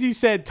as soon as you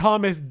said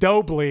Thomas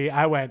Dobley,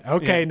 I went,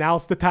 okay,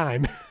 now's the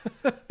time.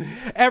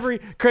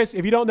 Chris,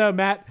 if you don't know,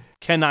 Matt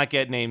cannot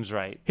get names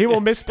right. He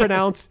will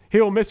mispronounce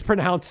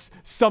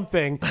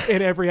something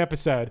in every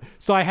episode.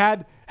 So I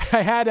had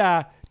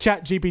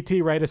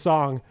ChatGPT write a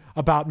song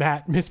about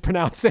Matt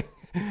mispronouncing.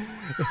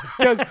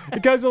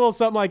 It goes a little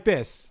something like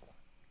this.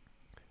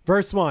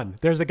 Verse 1,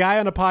 there's a guy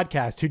on a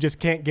podcast who just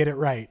can't get it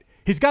right.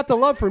 He's got the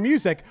love for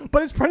music,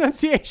 but his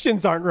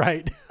pronunciations aren't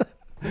right.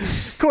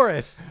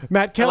 Chorus,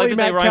 Matt Kelly, I like that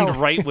Matt they rhymed Kelly.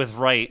 right with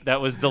right. That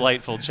was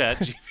delightful,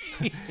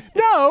 ChatGPT.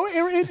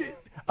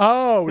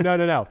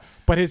 No.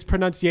 But his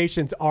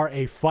pronunciations are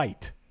a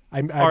fight.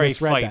 I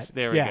misread that.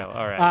 There we go.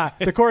 All right.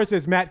 The chorus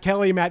is Matt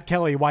Kelly,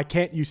 why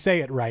can't you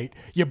say it right?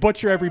 You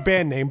butcher every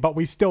band name, but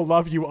we still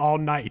love you all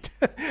night.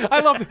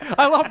 I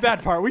love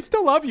that part. We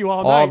still love you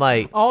all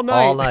night. All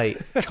night.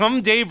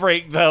 Come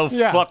daybreak, though.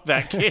 Yeah. Fuck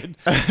that kid.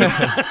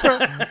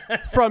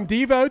 From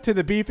Devo to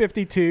the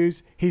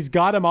B-52s, he's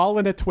got them all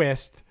in a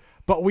twist,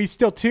 but we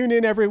still tune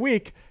in every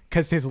week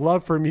because his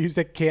love for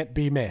music can't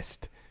be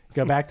missed.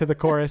 Go back to the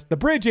chorus. The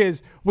bridge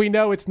is, we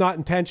know it's not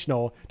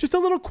intentional, just a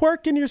little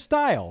quirk in your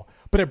style,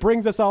 but it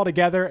brings us all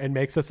together and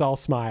makes us all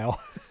smile.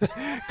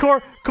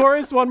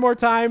 Chorus one more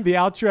time. The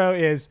outro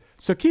is,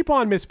 so keep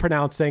on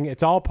mispronouncing.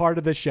 It's all part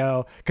of the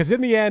show, because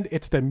in the end,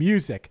 it's the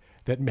music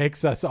that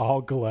makes us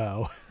all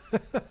glow.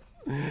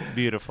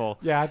 Beautiful.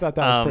 Yeah, I thought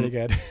that was pretty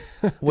good.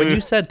 When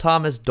you said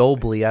Thomas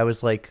Dolby, I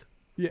was like,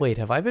 wait,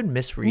 have I been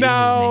misreading his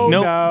name?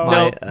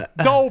 No.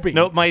 Dolby.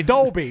 Nope,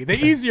 Dolby. The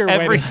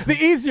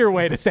easier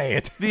way to say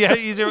it. Yeah,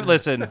 easier.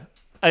 Listen,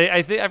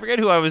 I forget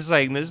who I was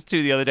saying this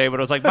to the other day, but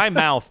I was like, my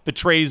mouth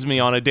betrays me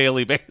on a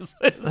daily basis.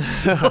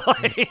 All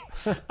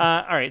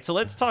right, so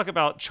let's talk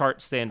about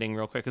chart standing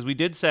real quick, because we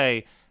did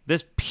say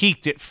this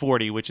peaked at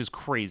 40, which is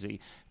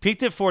crazy.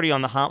 Peaked at 40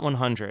 on the Hot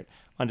 100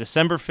 on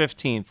December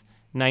 15th,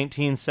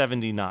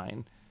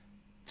 1979.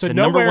 So the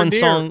number one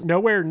song,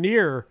 nowhere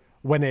near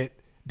when it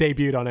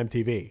debuted on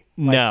MTV.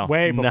 No,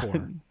 way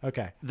before.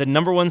 Okay. The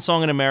number one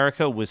song in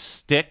America was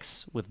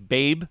Styx with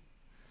Babe.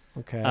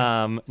 Okay.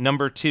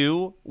 Number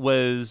 2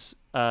 was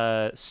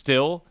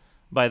Still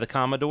by the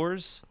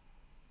Commodores.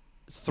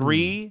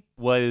 3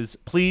 was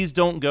Please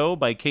Don't Go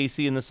by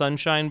Casey and the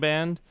Sunshine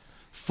Band.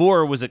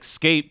 4 was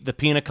Escape, the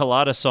Pina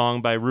Colada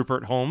song by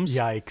Rupert Holmes.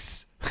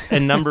 Yikes.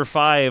 And number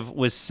 5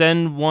 was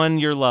Send One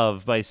Your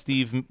Love by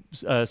Stevie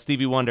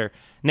Wonder.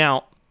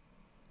 Now,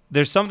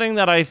 there's something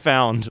that I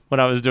found when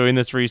I was doing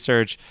this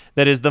research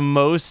that is the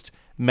most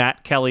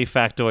Matt Kelly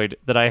factoid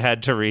that I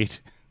had to read.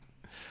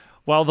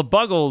 While the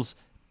Buggles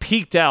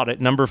peaked out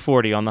at number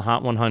 40 on the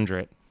Hot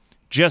 100,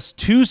 just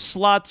 2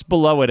 slots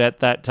below it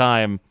at that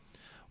time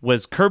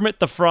was Kermit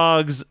the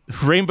Frog's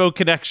Rainbow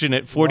Connection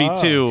at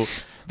 42. Whoa.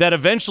 That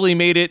eventually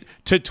made it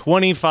to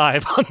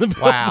 25 on the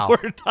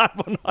Billboard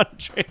Hot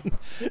 100.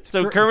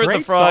 So Kermit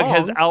the Frog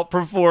has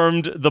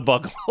outperformed the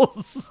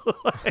Buggles.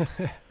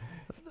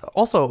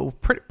 Also,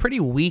 pretty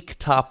weak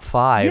top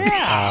 5.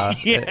 Yeah.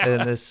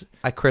 And this,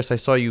 Chris, I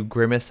saw you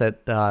grimace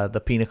at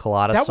the Pina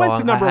Colada that song. That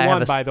went to number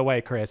 1, by the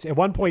way, Chris. At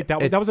one point,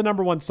 that was a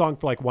number 1 song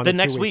for like 1 the or 2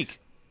 next weeks. week.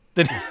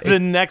 The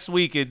next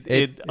week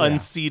it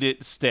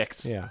unseated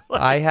Styx. Yeah.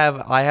 I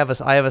have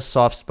a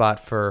soft spot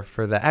for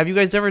that. Have you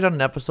guys ever done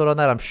an episode on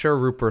that? I'm sure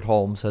Rupert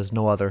Holmes has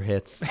no other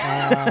hits.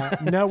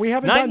 No, we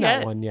haven't done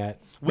that one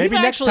yet. Maybe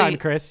next time,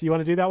 Chris. You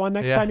want to do that one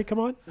next time you come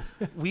on?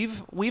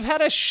 We've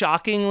had a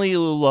shockingly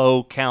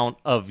low count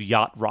of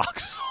yacht rock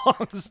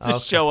songs to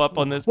show up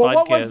on this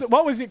podcast.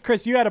 What was it,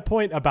 Chris? You had a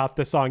point about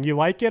the song. You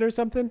like it or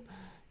something?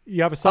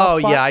 You have a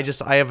soft spot?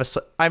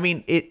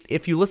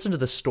 If you listen to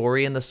the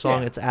story in the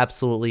song, it's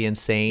absolutely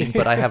insane.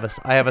 But I have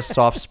a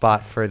soft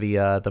spot for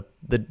the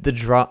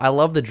drum. I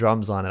love the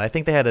drums on it. I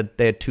think they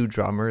had 2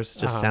 drummers. It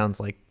just sounds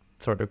like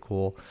sort of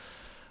cool.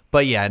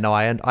 But yeah, no,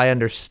 I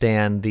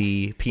understand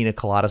the Pina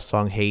Colada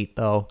song hate,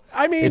 though.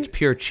 I mean, it's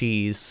pure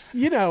cheese.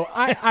 You know,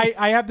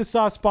 I have the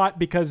soft spot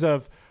because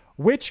of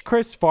which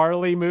Chris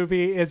Farley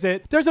movie is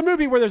it? There's a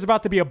movie where there's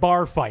about to be a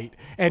bar fight,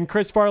 and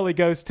Chris Farley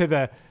goes to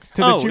the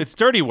it's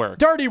Dirty Work.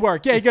 Dirty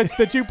Work. Yeah, he goes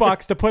to the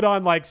jukebox to put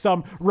on like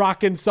some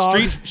rockin'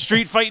 song.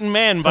 Street Fighting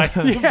Man by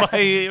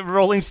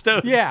Rolling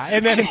Stones. Yeah,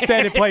 and then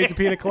instead it plays a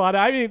Pina Colada.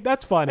 I mean,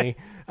 that's funny.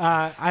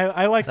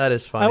 I like that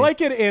is funny. I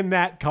like it in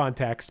that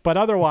context, but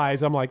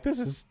otherwise, I'm like,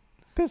 this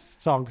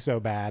song's so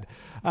bad.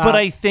 But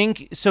I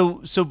think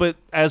so. But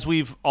as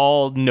we've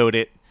all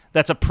noted,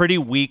 that's a pretty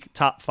weak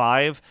top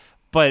 5.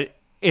 But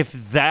if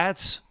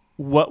that's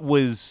what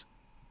was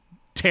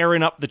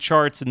tearing up the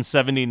charts in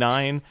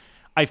 '79.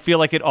 I feel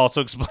like it also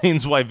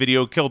explains why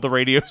Video Killed the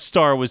Radio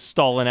Star was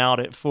stalling out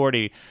at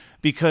 40,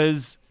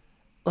 because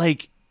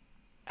like,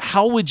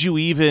 how would you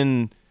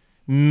even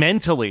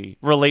mentally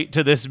relate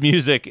to this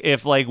music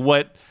if like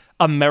what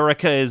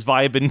America is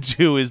vibing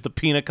to is the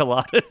Pina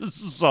Coladas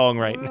song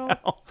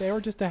now? They were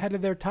just ahead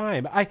of their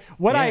time. I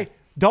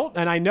don't,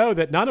 and I know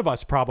that none of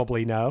us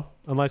probably know,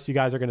 unless you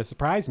guys are going to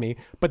surprise me,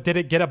 but did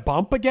it get a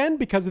bump again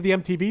because of the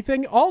MTV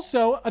thing?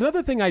 Also,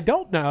 another thing I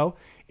don't know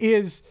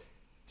is,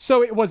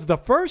 so it was the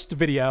first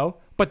video,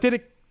 but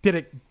did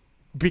it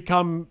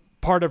become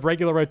part of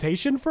regular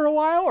rotation for a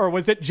while, or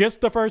was it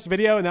just the first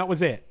video and that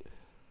was it?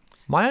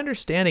 My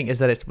understanding is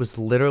that it was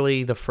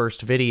literally the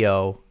first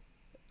video.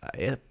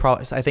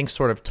 I think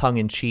sort of tongue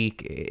in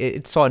cheek.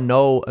 It saw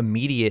no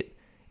immediate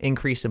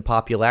increase in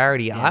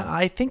popularity. Yeah.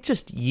 I think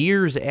just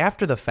years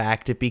after the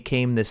fact, it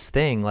became this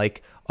thing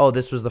like, oh,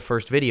 this was the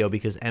first video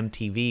because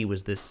MTV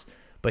was this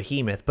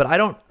behemoth. But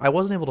I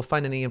wasn't able to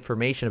find any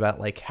information about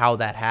like how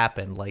that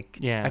happened. Like,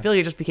 I feel like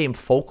it just became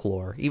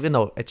folklore, even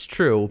though it's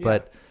true. Yeah.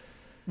 But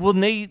well,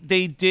 they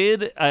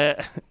did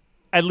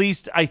at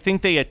least I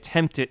think they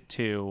attempted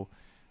to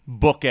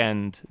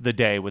bookend the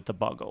day with the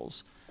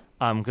Buggles.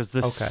 Because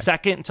the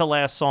second to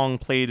last song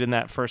played in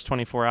that first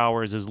 24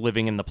 hours is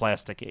Living in the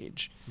Plastic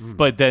Age.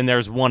 But then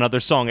there's one other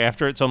song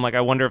after it. So I'm like,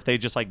 I wonder if they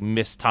just like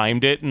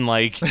mistimed it. And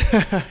like,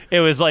 it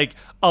was like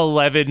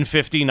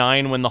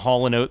 11:59 when the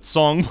Hall & Oates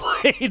song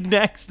played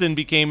next and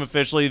became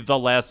officially the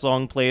last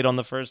song played on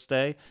the first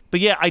day. But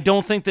yeah, I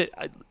don't think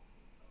that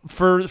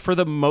for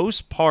the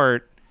most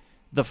part,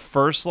 the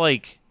first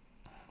like,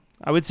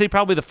 I would say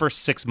probably the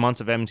first 6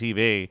 months of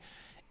MTV,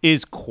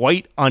 is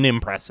quite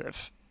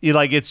unimpressive.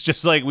 It's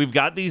just like, we've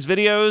got these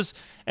videos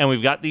and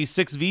we've got these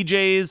 6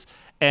 VJs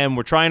and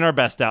we're trying our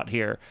best out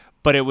here.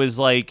 But it was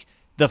like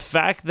the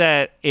fact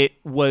that it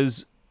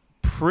was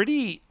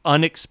pretty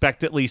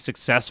unexpectedly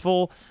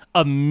successful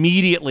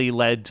immediately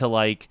led to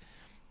like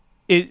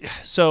it.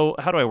 So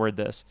how do I word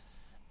this?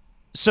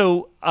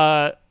 So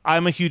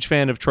I'm a huge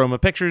fan of Troma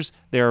Pictures.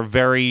 They're a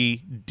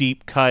very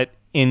deep cut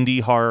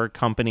indie horror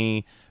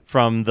company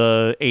from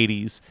the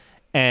 80s.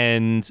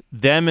 And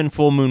them and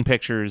Full Moon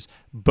Pictures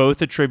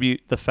both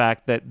attribute the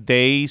fact that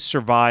they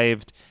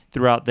survived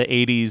throughout the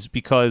 80s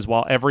because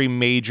while every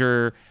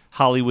major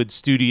Hollywood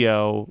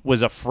studio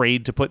was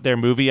afraid to put their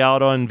movie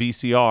out on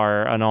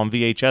VCR and on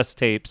VHS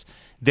tapes,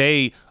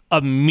 they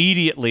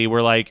immediately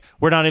were like,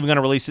 we're not even going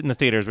to release it in the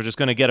theaters. We're just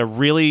going to get a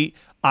really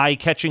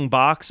eye-catching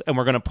box and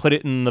we're going to put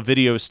it in the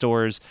video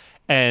stores,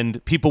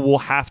 and people will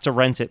have to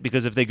rent it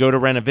because if they go to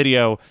rent a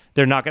video,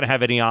 they're not going to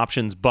have any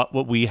options but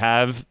what we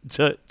have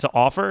to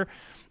offer.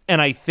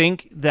 And I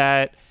think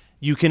that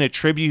you can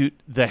attribute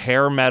the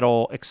hair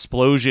metal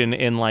explosion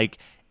in like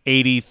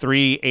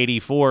 83,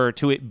 84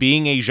 to it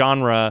being a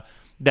genre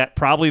that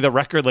probably the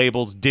record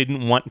labels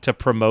didn't want to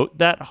promote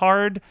that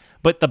hard,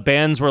 but the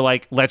bands were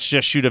like, let's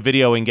just shoot a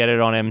video and get it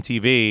on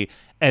MTV.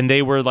 And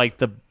they were like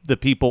the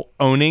people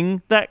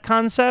owning that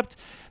concept,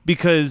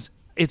 because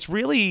it's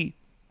really,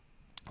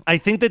 I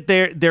think that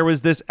there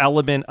was this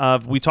element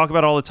of, we talk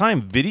about all the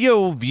time,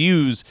 video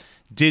views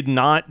did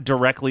not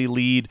directly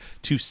lead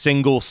to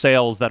single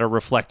sales that are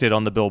reflected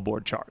on the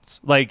Billboard charts.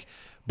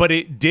 But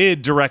it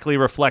did directly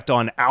reflect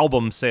on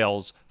album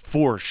sales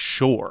for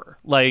sure.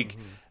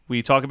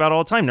 We talk about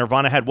all the time,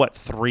 Nirvana had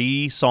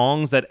 3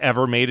 songs that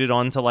ever made it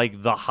onto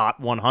like the Hot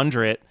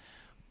 100,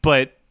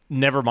 but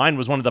Nevermind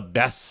was one of the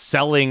best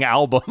selling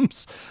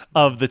albums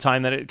of the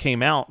time that it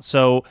came out.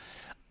 So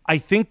I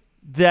think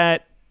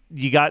that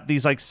you got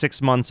these like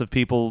 6 months of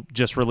people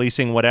just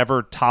releasing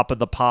whatever top of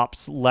the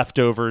pops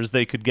leftovers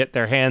they could get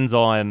their hands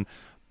on.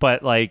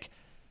 But like,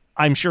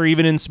 I'm sure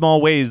even in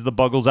small ways, the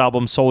Buggles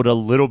album sold a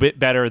little bit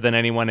better than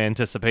anyone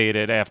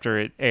anticipated after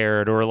it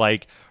aired, or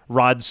like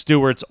Rod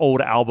Stewart's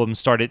old album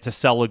started to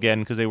sell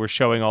again because they were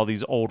showing all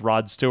these old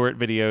Rod Stewart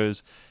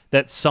videos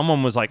that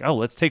someone was like, oh,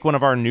 let's take one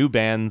of our new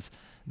bands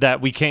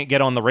that we can't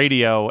get on the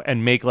radio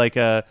and make like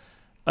a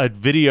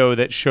video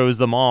that shows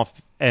them off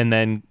and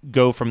then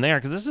go from there.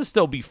 Because this is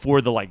still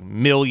before the like $1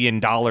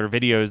 million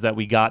videos that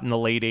we got in the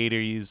late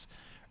 80s,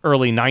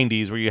 early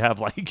 90s, where you have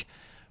like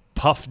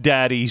Puff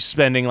Daddy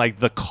spending like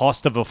the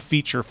cost of a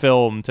feature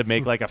film to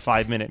make like a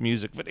 5-minute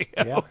music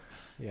video.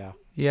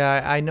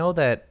 Yeah, I know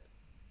that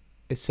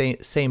it's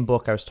same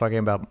book I was talking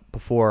about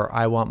before,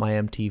 I Want My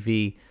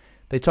MTV.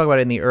 They talk about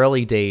it in the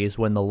early days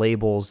when the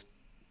labels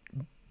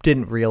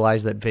didn't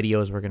realize that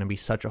videos were going to be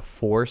such a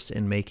force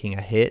in making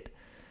a hit,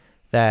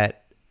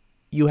 that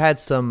you had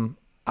some,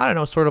 I don't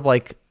know, sort of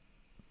like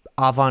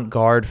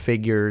avant-garde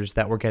figures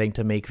that were getting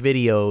to make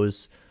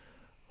videos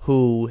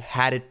who,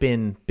 had it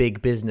been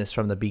big business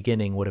from the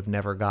beginning, would have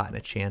never gotten a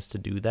chance to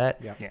do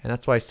that. Yeah. And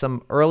that's why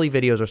some early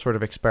videos are sort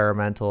of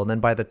experimental. And then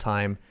by the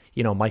time,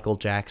 Michael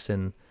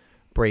Jackson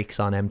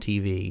breaks on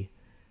MTV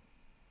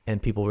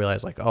and people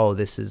realize like, oh,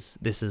 this is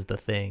the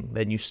thing,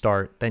 then you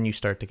start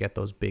to get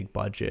those big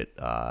budget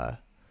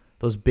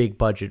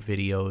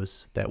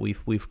videos that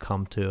we've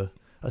come to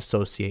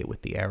associate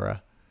with the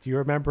era. Do you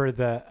remember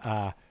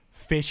the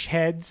Fish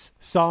Heads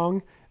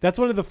song? That's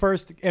one of the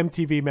first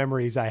MTV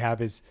memories I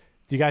have is,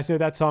 do you guys know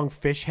that song,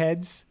 Fish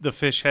Heads? The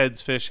fish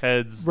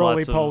heads.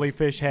 Roly-poly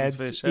fish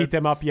heads. Eat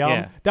them up, yum.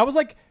 Yeah. That was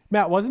like,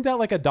 Matt, wasn't that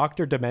like a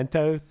Dr.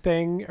 Demento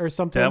thing or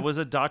something? That was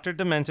a Dr.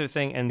 Demento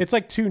thing. And it's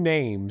like 2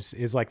 names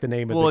is like the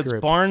name of the group. Well,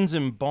 it's Barnes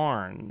and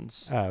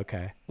Barnes. Oh,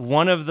 okay.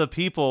 One of the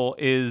people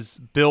is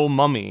Bill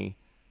Mumy,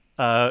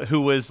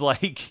 who was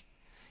like,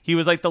 he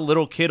was like the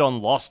little kid on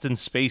Lost in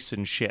Space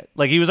and shit.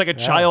 Like he was like a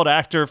child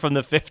actor from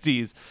the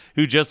 50s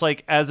who just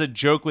like as a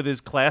joke with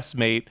his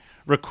classmate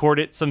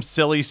recorded some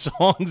silly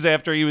songs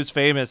after he was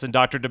famous, and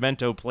Dr.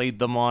 Demento played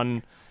them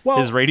on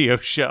his radio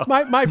show.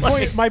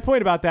 My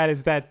point about that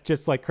is that,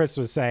 just like Chris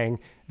was saying,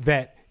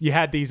 that you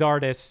had these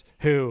artists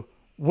who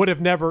would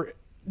have never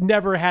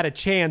had a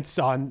chance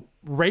on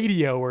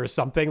radio or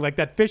something. Like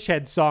that Fish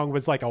Head song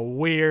was like a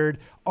weird,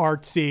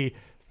 artsy,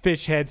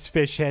 fish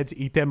heads,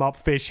 eat them up,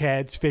 fish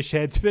heads,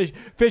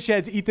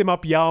 eat them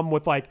up, yum,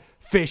 with like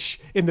fish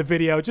in the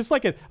video. Just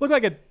like it looked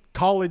like a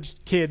college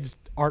kid's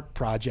art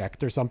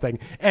project or something.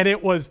 And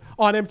it was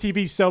on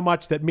MTV so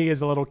much that me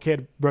as a little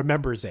kid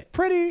remembers it.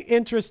 Pretty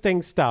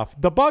interesting stuff.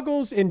 The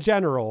Buggles in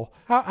general.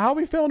 How are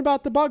we feeling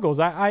about the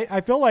Buggles?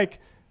 I feel like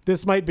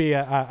this might be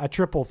a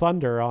triple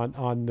thunder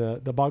on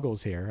the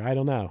Buggles here. I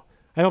don't know.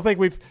 I don't think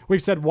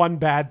we've said one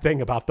bad thing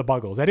about the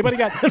Buggles. Anybody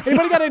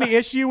got any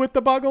issue with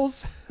the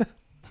Buggles?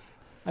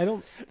 I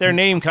don't. Their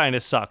name kind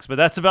of sucks, but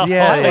that's about all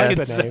I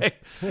can say.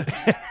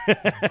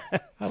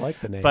 I like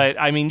the name. But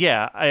I mean,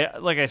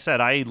 like I said,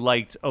 I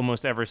liked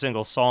almost every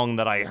single song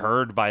that I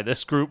heard by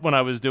this group when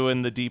I was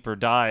doing the deeper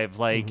dive.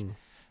 Like,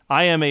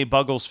 I am a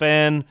Buggles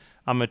fan.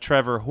 I'm a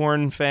Trevor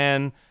Horn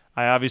fan.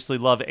 I obviously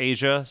love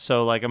Asia,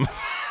 so like I'm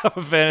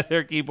a fan of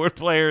their keyboard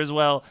player as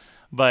well.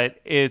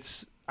 But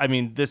this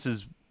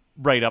is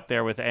right up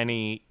there with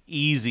any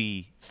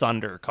easy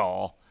Thunder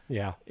call.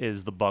 Yeah.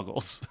 Is the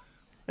Buggles.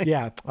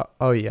 Yeah.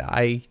 Oh yeah,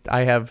 I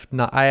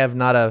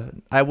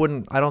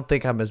don't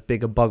think I'm as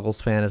big a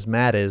Buggles fan as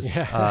Matt is,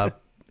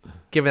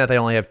 given that they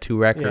only have 2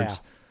 records.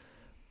 Yeah.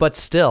 But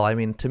still, I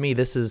mean, to me,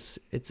 it's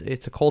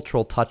a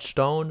cultural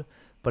touchstone,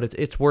 but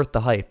it's worth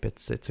the hype.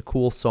 It's a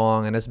cool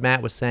song, and as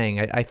Matt was saying,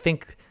 I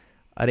think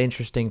an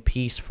interesting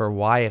piece for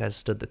why it has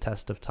stood the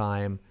test of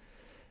time,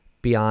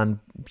 beyond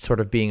sort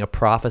of being a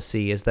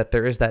prophecy, is that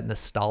there is that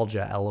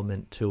nostalgia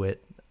element to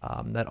it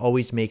that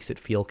always makes it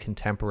feel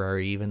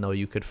contemporary, even though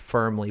you could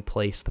firmly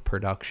place the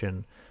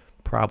production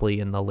probably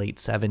in the late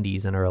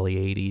 70s and early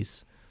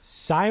 80s.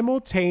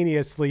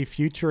 Simultaneously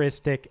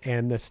futuristic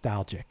and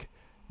nostalgic.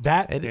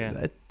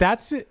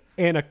 That's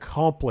an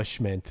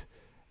accomplishment.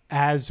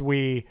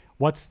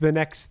 What's the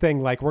next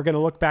thing? Like, we're going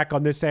to look back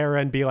on this era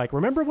and be like,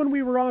 remember when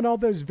we were on all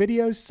those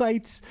video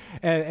sites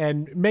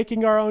and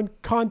making our own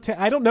content?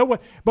 I don't know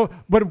but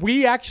when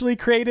we actually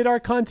created our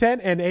content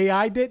and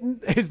AI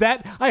didn't,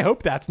 I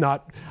hope that's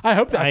not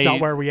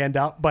where we end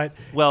up. But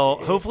well,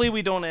 hopefully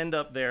we don't end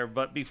up there.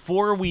 But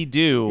before we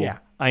do, yeah.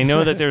 I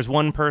know that there's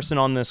one person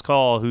on this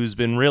call who's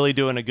been really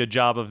doing a good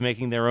job of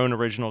making their own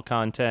original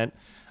content.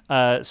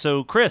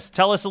 So, Chris,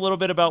 tell us a little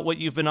bit about what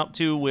you've been up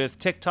to with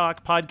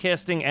TikTok,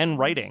 podcasting, and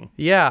writing.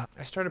 Yeah,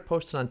 I started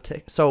posting on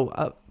TikTok.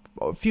 So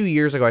a few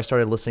years ago, I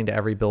started listening to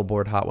every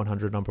Billboard Hot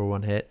 100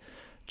 #1 hit.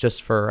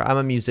 I'm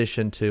a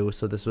musician too,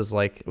 so this was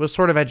it was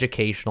sort of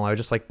educational. I would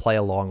just play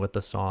along with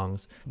the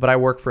songs. But I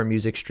work for a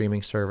music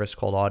streaming service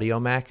called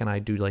AudioMac, and I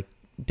do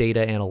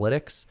data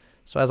analytics.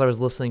 So as I was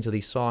listening to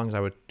these songs,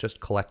 I would just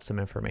collect some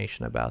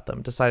information about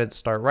them. Decided to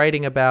start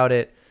writing about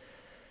it.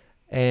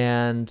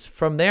 And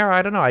from there,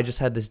 I don't know, I just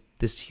had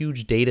this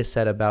huge data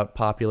set about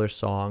popular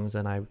songs,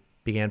 and I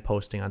began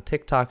posting on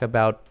TikTok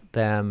about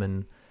them.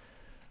 And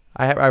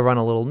I run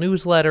a little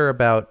newsletter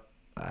about,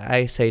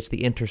 I say it's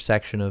the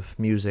intersection of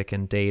music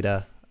and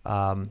data.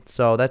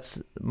 So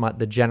that's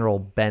the general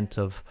bent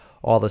of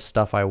all the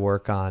stuff I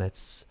work on.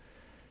 It's,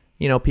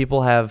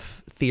 people have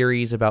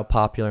theories about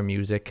popular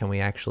music. Can we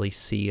actually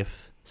see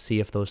if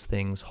those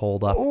things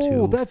hold up to?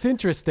 Oh, that's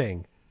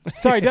interesting.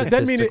 Sorry,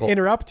 didn't mean to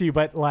interrupt you,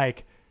 but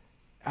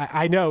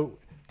I know.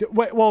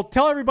 Well,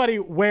 tell everybody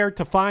where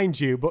to find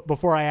you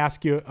before I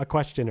ask you a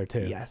question or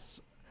two.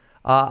 Yes.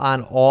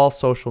 On all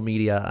social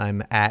media,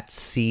 I'm at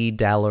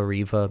Dalla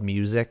Riva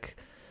Music.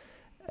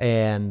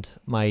 And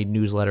my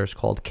newsletter is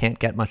called Can't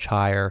Get Much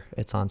Higher.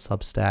 It's on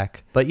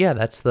Substack. But yeah,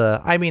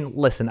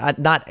 listen,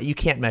 you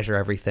can't measure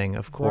everything,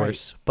 of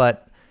course. Right.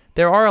 But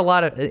there are a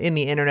lot of, in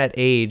the internet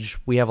age,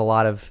 we have a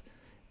lot of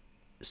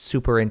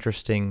super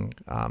interesting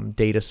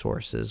data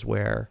sources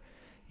where,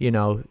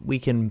 we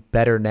can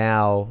better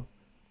now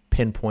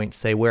pinpoint,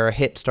 say, where a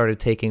hit started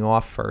taking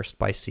off first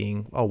by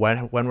seeing,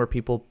 when were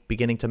people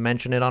beginning to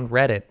mention it on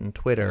Reddit and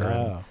Twitter?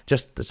 Oh.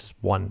 And this is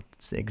one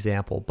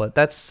example, but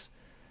that's,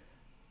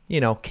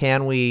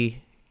 can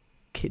we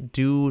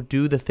do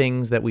the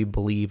things that we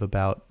believe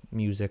about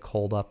music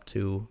hold up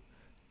to,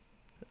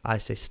 I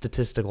say,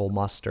 statistical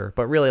muster,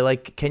 but really,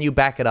 can you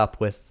back it up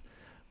with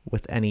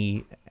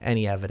any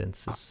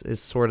evidence is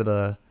sort of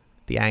the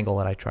angle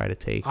that I try to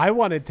take. I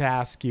wanted to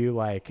ask you,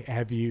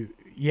 have you,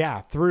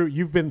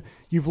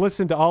 you've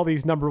listened to all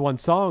these #1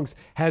 songs.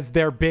 Has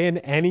there been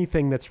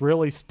anything that's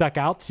really stuck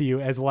out to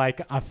you as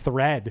a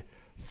thread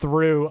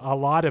through a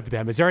lot of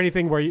them? Is there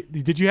anything where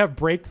did you have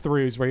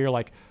breakthroughs where you're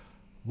like,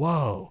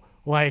 whoa,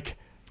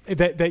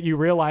 that you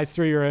realized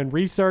through your own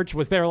research?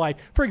 Was there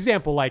for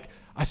example,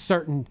 a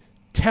certain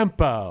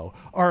tempo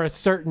or a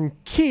certain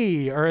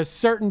key or a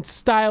certain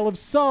style of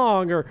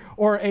song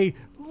or a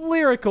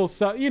lyrical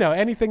song,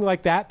 anything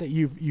like that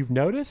you've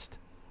noticed?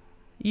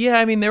 Yeah,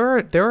 I mean, there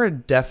are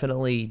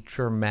definitely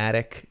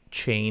dramatic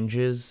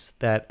changes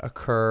that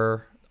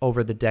occur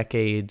over the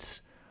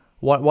decades.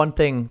 One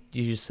thing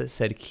you just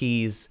said,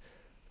 keys.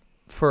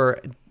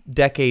 For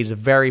decades, a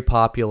very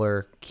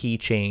popular key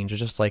change is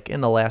just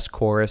in the last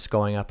chorus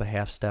going up a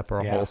half step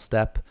or a whole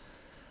step.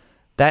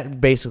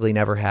 That basically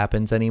never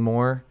happens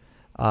anymore.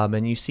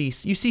 And you see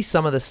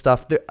some of this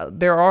stuff.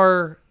 There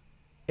are,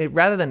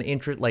 rather than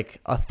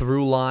a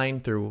through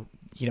line through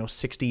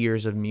 60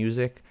 years of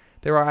music,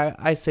 there are,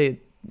 I say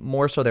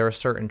more so, there are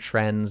certain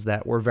trends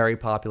that were very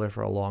popular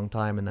for a long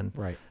time and then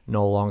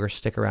no longer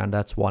stick around.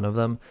 That's one of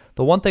them.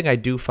 The one thing I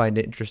do find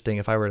interesting,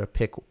 if I were to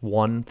pick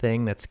one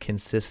thing that's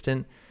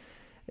consistent,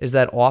 is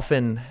that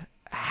often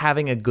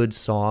having a good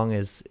song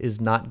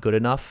is not good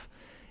enough.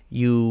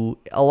 A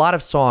lot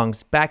of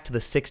songs back to the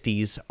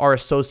 60s are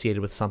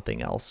associated with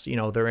something else.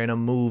 They're in a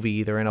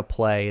movie, they're in a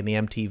play. In the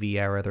MTV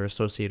era, they're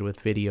associated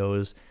with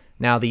videos.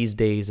 Now these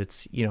days,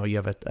 it's, you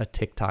have a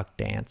TikTok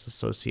dance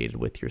associated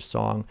with your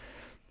song.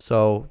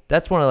 So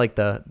that's one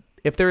of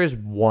if there is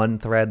one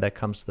thread that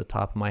comes to the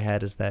top of my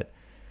head, is that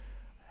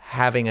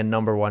having a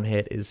 #1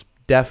 hit is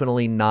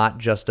definitely not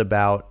just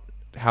about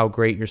how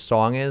great your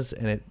song is,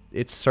 and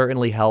it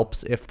certainly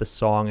helps if the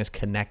song is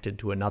connected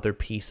to another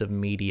piece of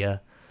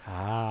media.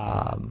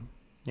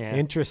 Yeah.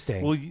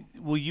 Interesting.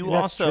 Well, you That's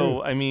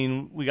also, true. I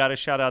mean, we got to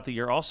shout out that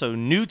you're also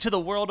new to the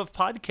world of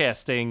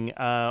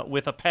podcasting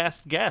with a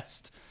past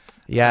guest.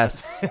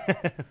 Yes.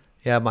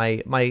 Yeah,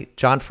 my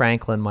John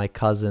Franklin, my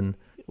cousin,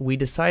 we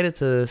decided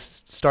to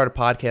start a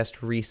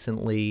podcast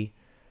recently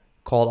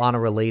called On a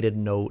Related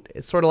Note.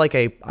 It's sort of like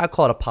I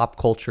call it a pop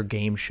culture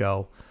game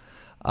show,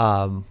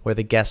 where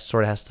the guest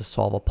sort of has to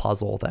solve a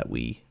puzzle that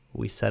we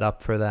set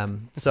up for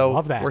them. So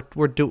Love that.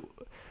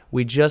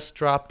 we just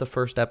dropped the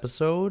first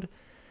episode.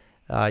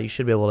 You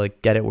should be able to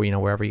get it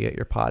wherever you get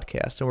your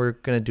podcast. And we're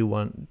going to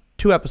do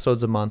 2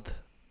 episodes a month.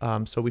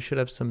 So we should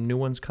have some new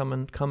ones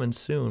coming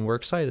soon. We're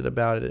excited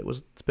about it.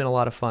 It's been a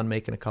lot of fun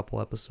making a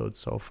couple episodes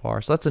so far.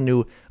 So that's a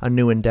new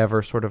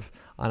endeavor, sort of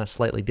on a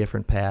slightly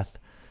different path.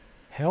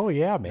 Hell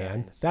yeah,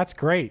 man. That's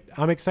great.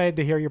 I'm excited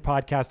to hear your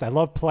podcast. I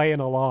love playing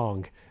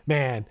along.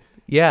 Man.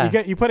 Yeah.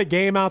 You put a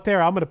game out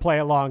there, I'm going to play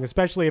along,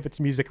 especially if it's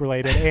music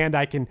related, and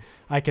I can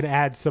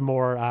add some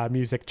more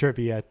music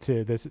trivia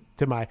to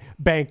my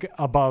bank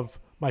above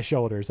my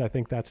shoulders. I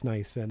think that's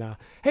nice. And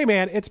hey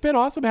man, it's been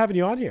awesome having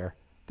you on here.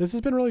 This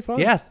has been really fun.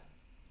 Yeah.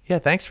 Yeah,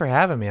 thanks for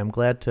having me. I'm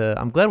glad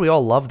we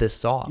all love this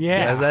song.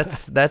 Yeah.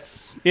 That's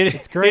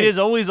It's great. It is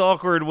always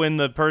awkward when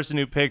the person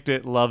who picked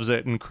it loves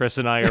it and Chris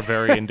and I are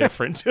very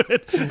indifferent to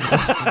it.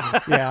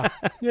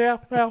 Yeah.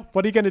 Well,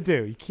 what are you going to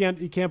do?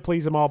 You can't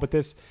please them all, but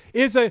this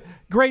is a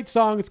great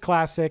song. It's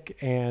classic,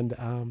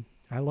 and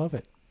I love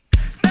it.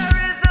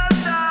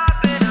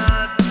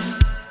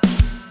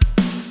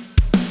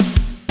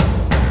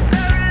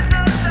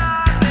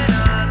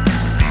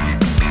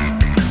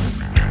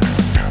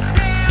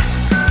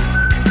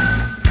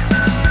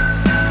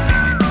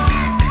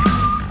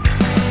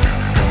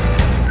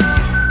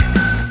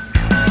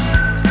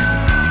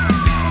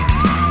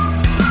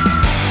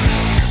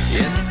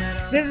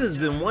 This has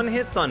been One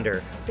Hit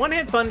Thunder. One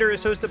Hit Thunder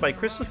is hosted by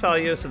Chris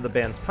Lefalios of the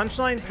bands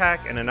Punchline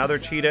Pack and Another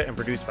Cheetah and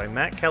produced by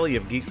Matt Kelly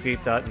of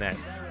Geekscape.net.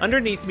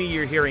 Underneath me,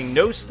 you're hearing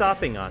No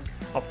Stopping Us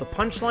off the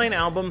Punchline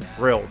album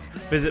Thrilled.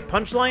 Visit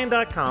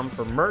punchline.com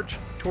for merch,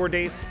 tour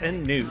dates,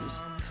 and news.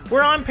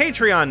 We're on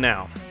Patreon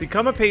now.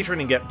 Become a patron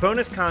and get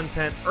bonus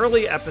content,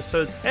 early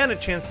episodes, and a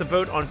chance to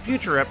vote on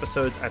future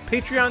episodes at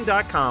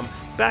patreon.com/OHT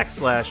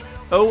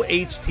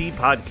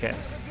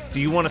Podcast. Do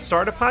you want to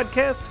start a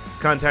podcast?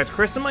 Contact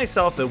Chris and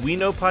myself at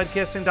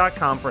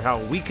WeKnowPodcasting.com for how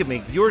we can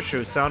make your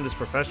show sound as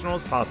professional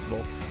as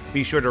possible.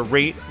 Be sure to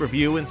rate,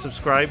 review, and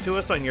subscribe to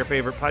us on your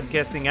favorite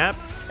podcasting app.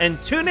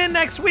 And tune in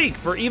next week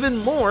for even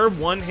more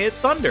One Hit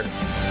Thunder.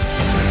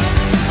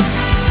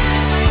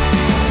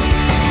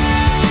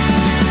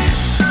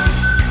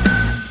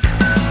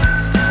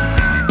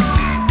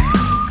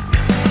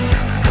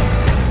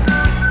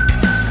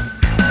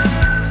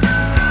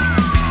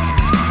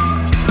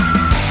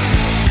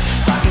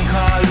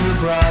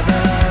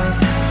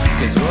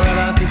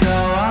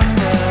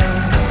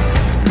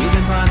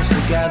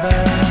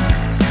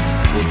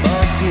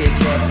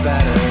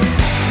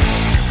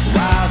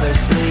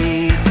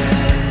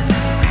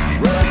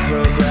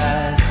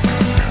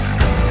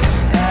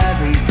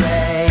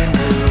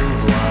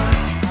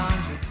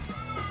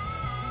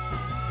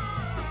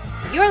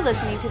 You're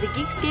listening to the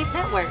Geekscape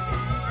Network.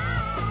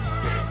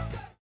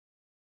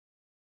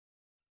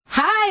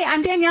 Hi,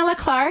 I'm Daniela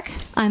Clark.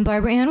 I'm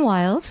Barbara Ann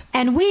Wild.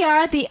 And we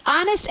are the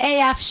Honest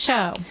AF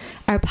Show.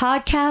 Our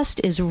podcast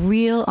is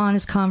real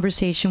honest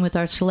conversation with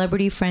our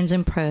celebrity friends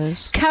and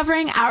pros.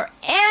 Covering our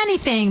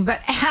anything but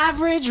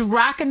average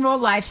rock and roll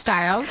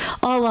lifestyles.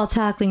 All while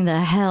tackling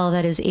the hell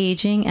that is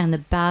aging and the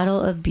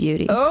battle of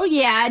beauty. Oh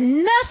yeah,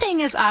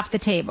 nothing is off the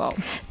table.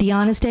 The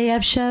Honest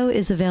AF Show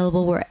is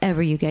available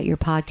wherever you get your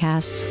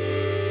podcasts.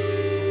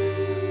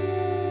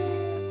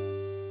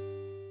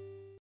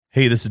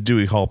 Hey, this is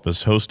Dewey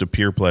Halpus, host of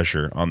Peer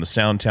Pleasure on the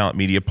Sound Talent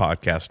Media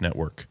Podcast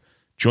Network.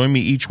 Join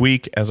me each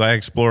week as I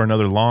explore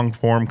another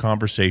long-form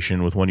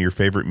conversation with one of your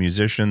favorite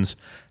musicians,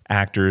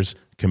 actors,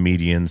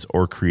 comedians,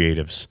 or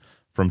creatives.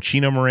 From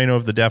Chino Moreno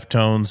of the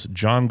Deftones,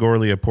 John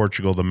Gorley of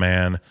Portugal the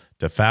Man,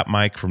 to Fat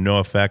Mike from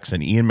NoFX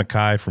and Ian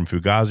MacKaye from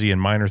Fugazi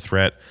and Minor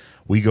Threat,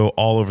 we go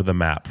all over the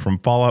map. From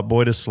Fall Out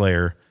Boy to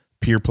Slayer,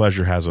 Peer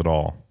Pleasure has it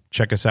all.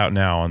 Check us out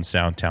now on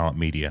Sound Talent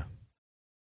Media.